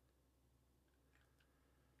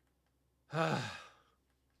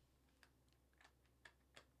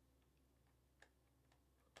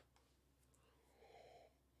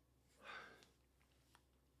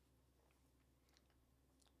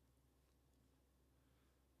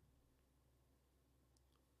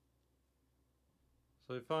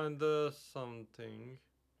 So I find something.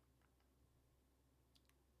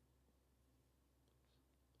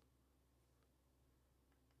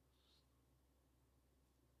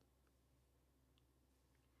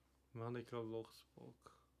 Medical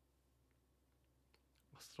logsbook.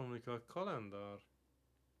 Astronomical calendar.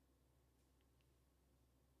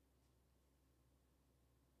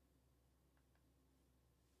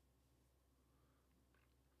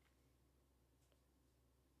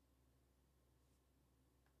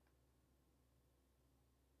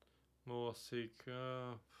 Music.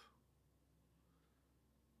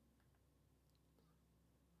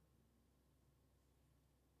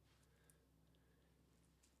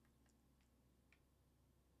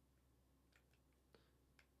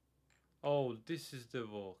 Oh, this is the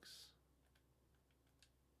box.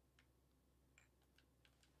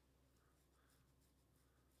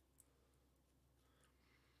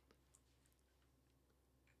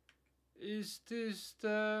 Is this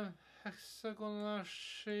the hexagonal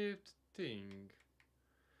shaped thing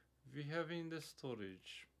we have in the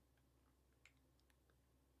storage?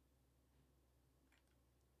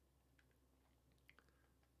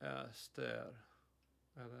 There.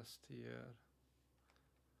 LSTR.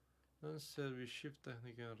 Then service shift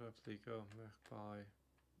technical replica magpie.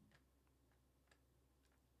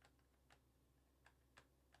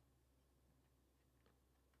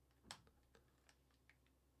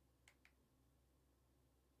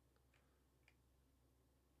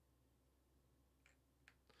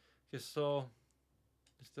 Okay, so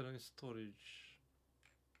is there any storage?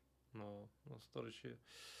 No, no storage here.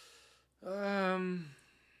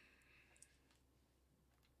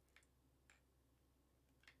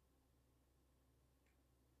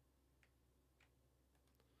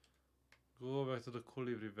 Go back to the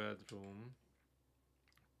colibri bedroom.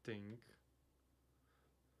 Think.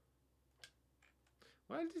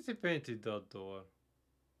 Why did he paint it that door?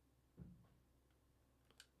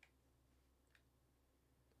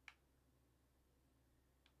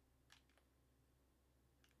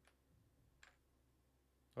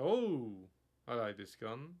 Oh, I like this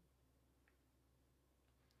gun.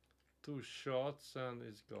 2 shots and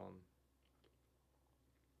it's gone.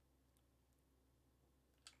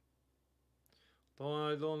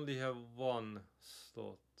 I'd only have 1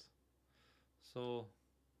 slot. So,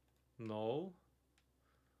 no.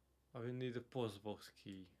 I will need a postbox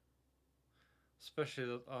key. Especially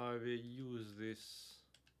that I will use this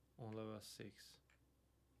on level 6.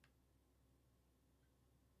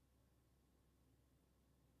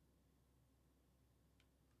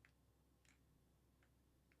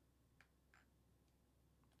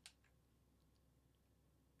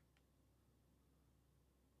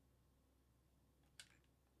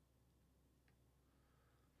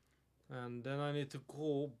 And then I need to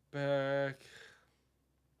go back.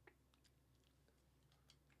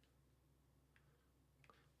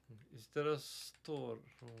 Is there a store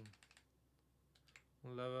room?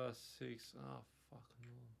 Level 6. Ah, fuck no.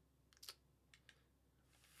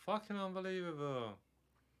 Fucking unbelievable.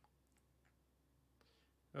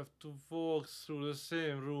 I have to walk through the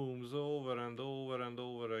same rooms over and over and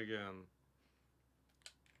over again.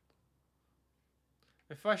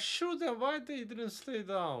 If I shoot them, why they didn't stay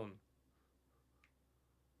down?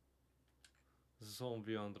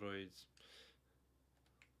 Zombie androids.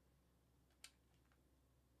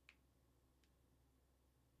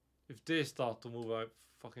 If they start to move, I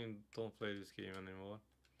fucking don't play this game anymore.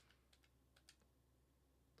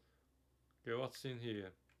 Okay, what's in here?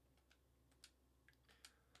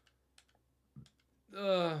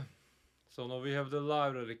 So now we have the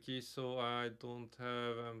library key, so I don't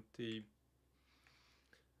have empty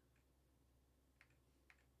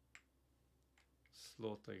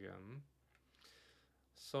slot again.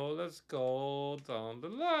 So let's go down the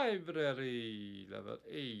library, level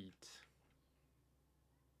 8.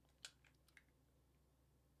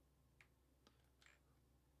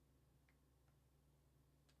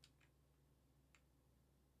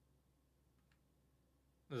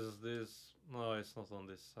 Is this? No, it's not on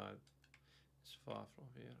this side. It's far from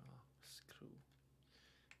here. Oh, screw.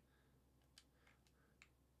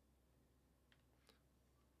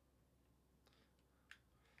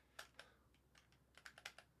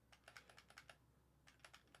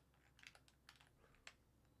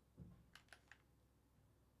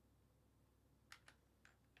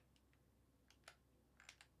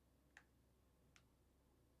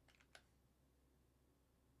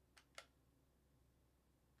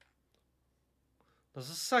 That's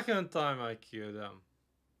the second time I kill them.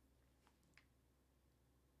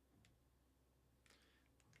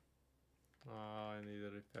 Ah, I need a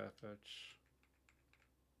repair patch.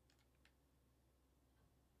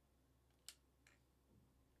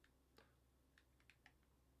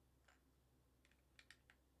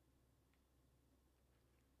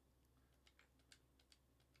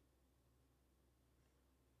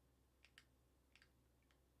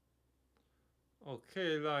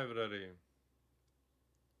 Okay, library.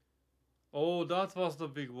 Oh, that was the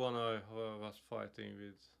big one I was fighting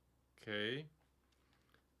with. Okay.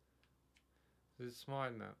 This is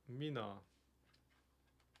mine now. Mina.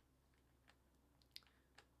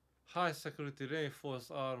 High security reinforced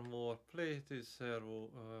armor, plated servo.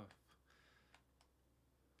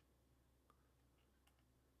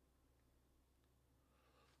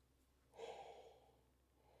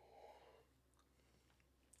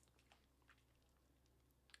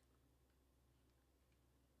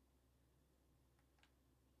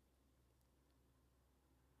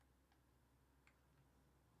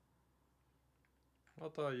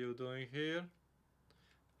 What are you doing here?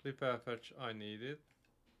 Repair patch, I need it.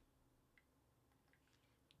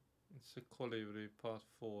 It's a colibri part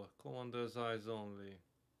 4. Commander's eyes only.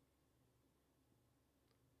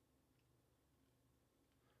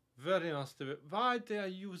 Very unstable. Why they are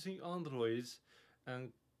using androids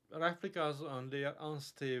and replicas and they are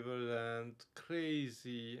unstable and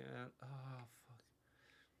crazy and fuck.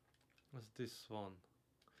 What's this one?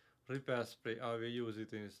 Repair spray. I will use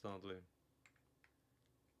it instantly.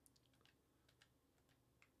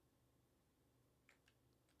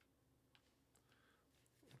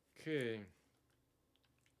 Okay.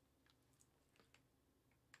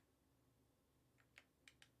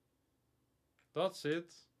 That's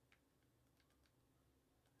it.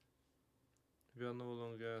 We are no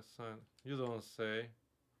longer assigned. You don't say.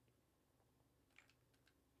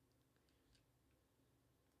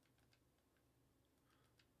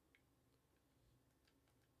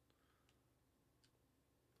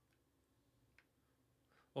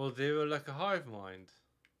 Oh, they were like a hive mind.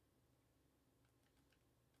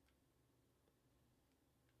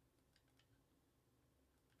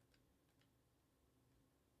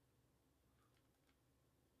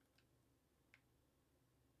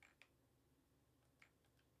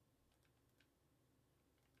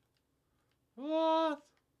 What?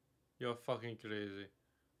 You're fucking crazy.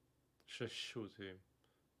 Just shoot him.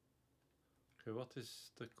 Okay, what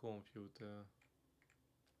is the computer?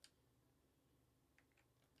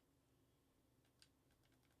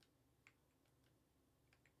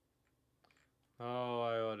 Oh,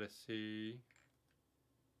 I already see.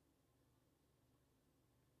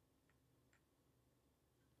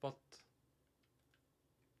 But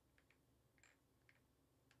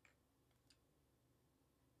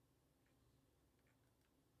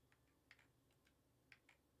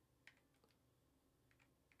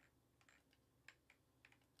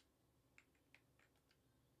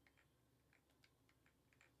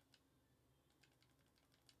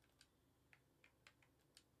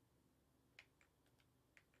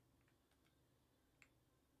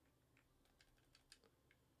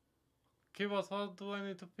okay, but what do I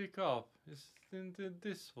need to pick up? Is it in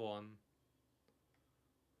this one?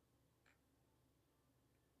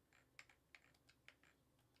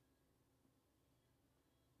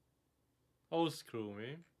 Oh, screw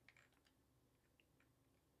me.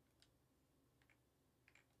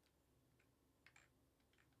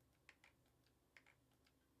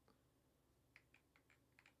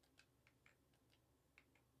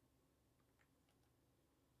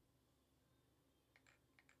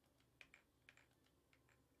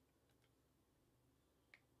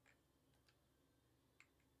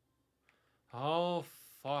 Oh,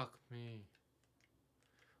 fuck me.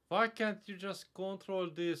 Why can't you just control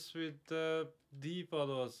this with the D-pad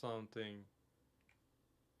or something?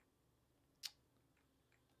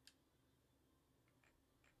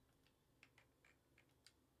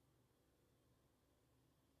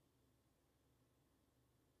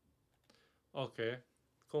 Okay,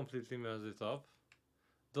 completely messed it up.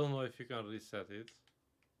 Don't know if you can reset it.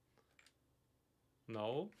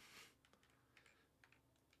 No.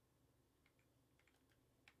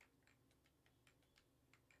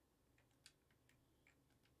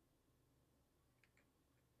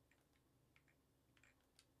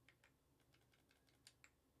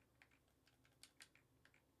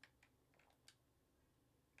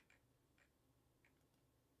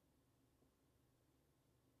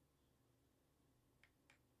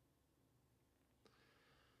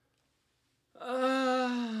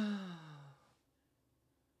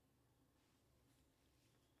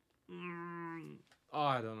 Mm,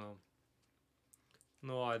 I don't know.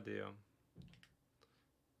 No idea.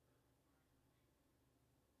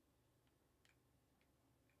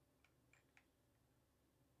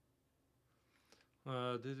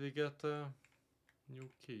 Did we get a new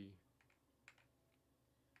key?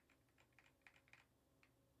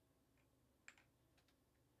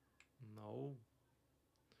 No.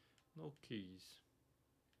 No keys.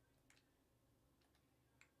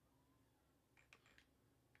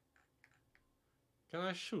 Can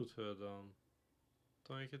I shoot her down?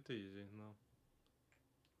 To make it easy? No.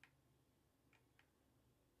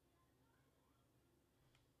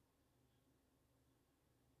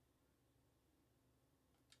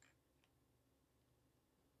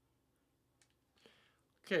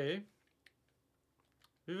 Okay.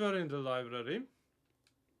 We were in the library.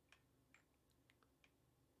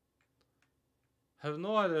 Have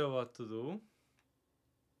no idea what to do.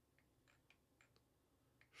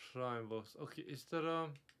 Shrine box. Okay, is there a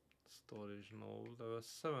storage? No, level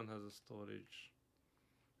 7 has a storage.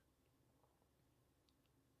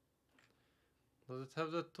 Does it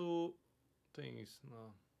have the two things?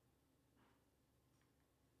 No.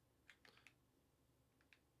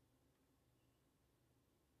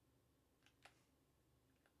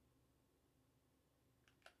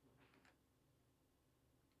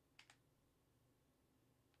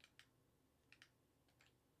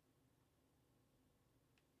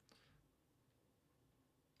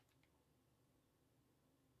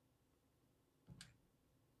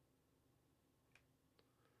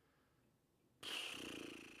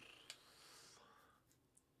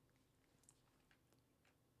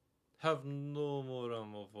 Have no more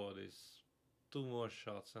ammo for this. 2 more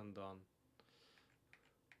shots and done.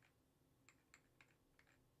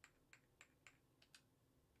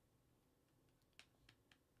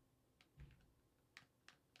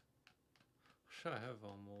 Should I have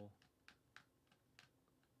ammo?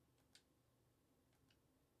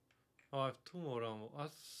 Oh, I have 2 more ammo.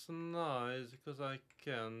 That's nice because I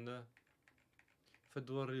can. If I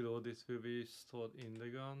do a reload, it will be stored in the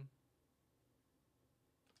gun.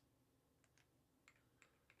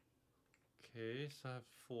 Okay, so I have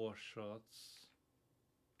 4 shots.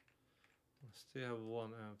 I still have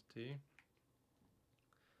 1 empty.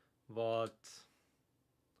 But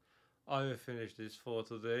I will finish this for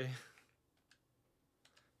today.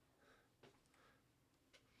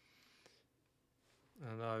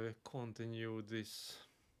 And I will continue this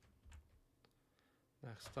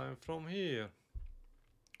next time from here.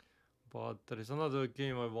 But there is another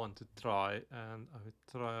game I want to try, and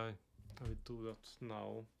I will do that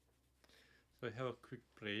now. So I have a quick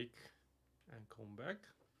break and come back.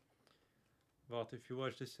 But if you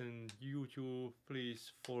watch this in YouTube,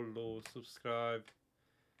 please follow, subscribe,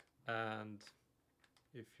 and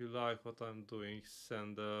if you like what I'm doing, let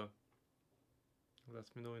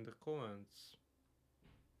me know in the comments.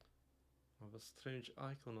 I have a strange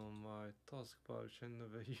icon on my taskbar which I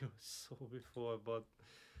never saw before, but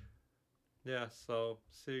yeah, so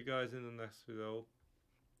see you guys in the next video.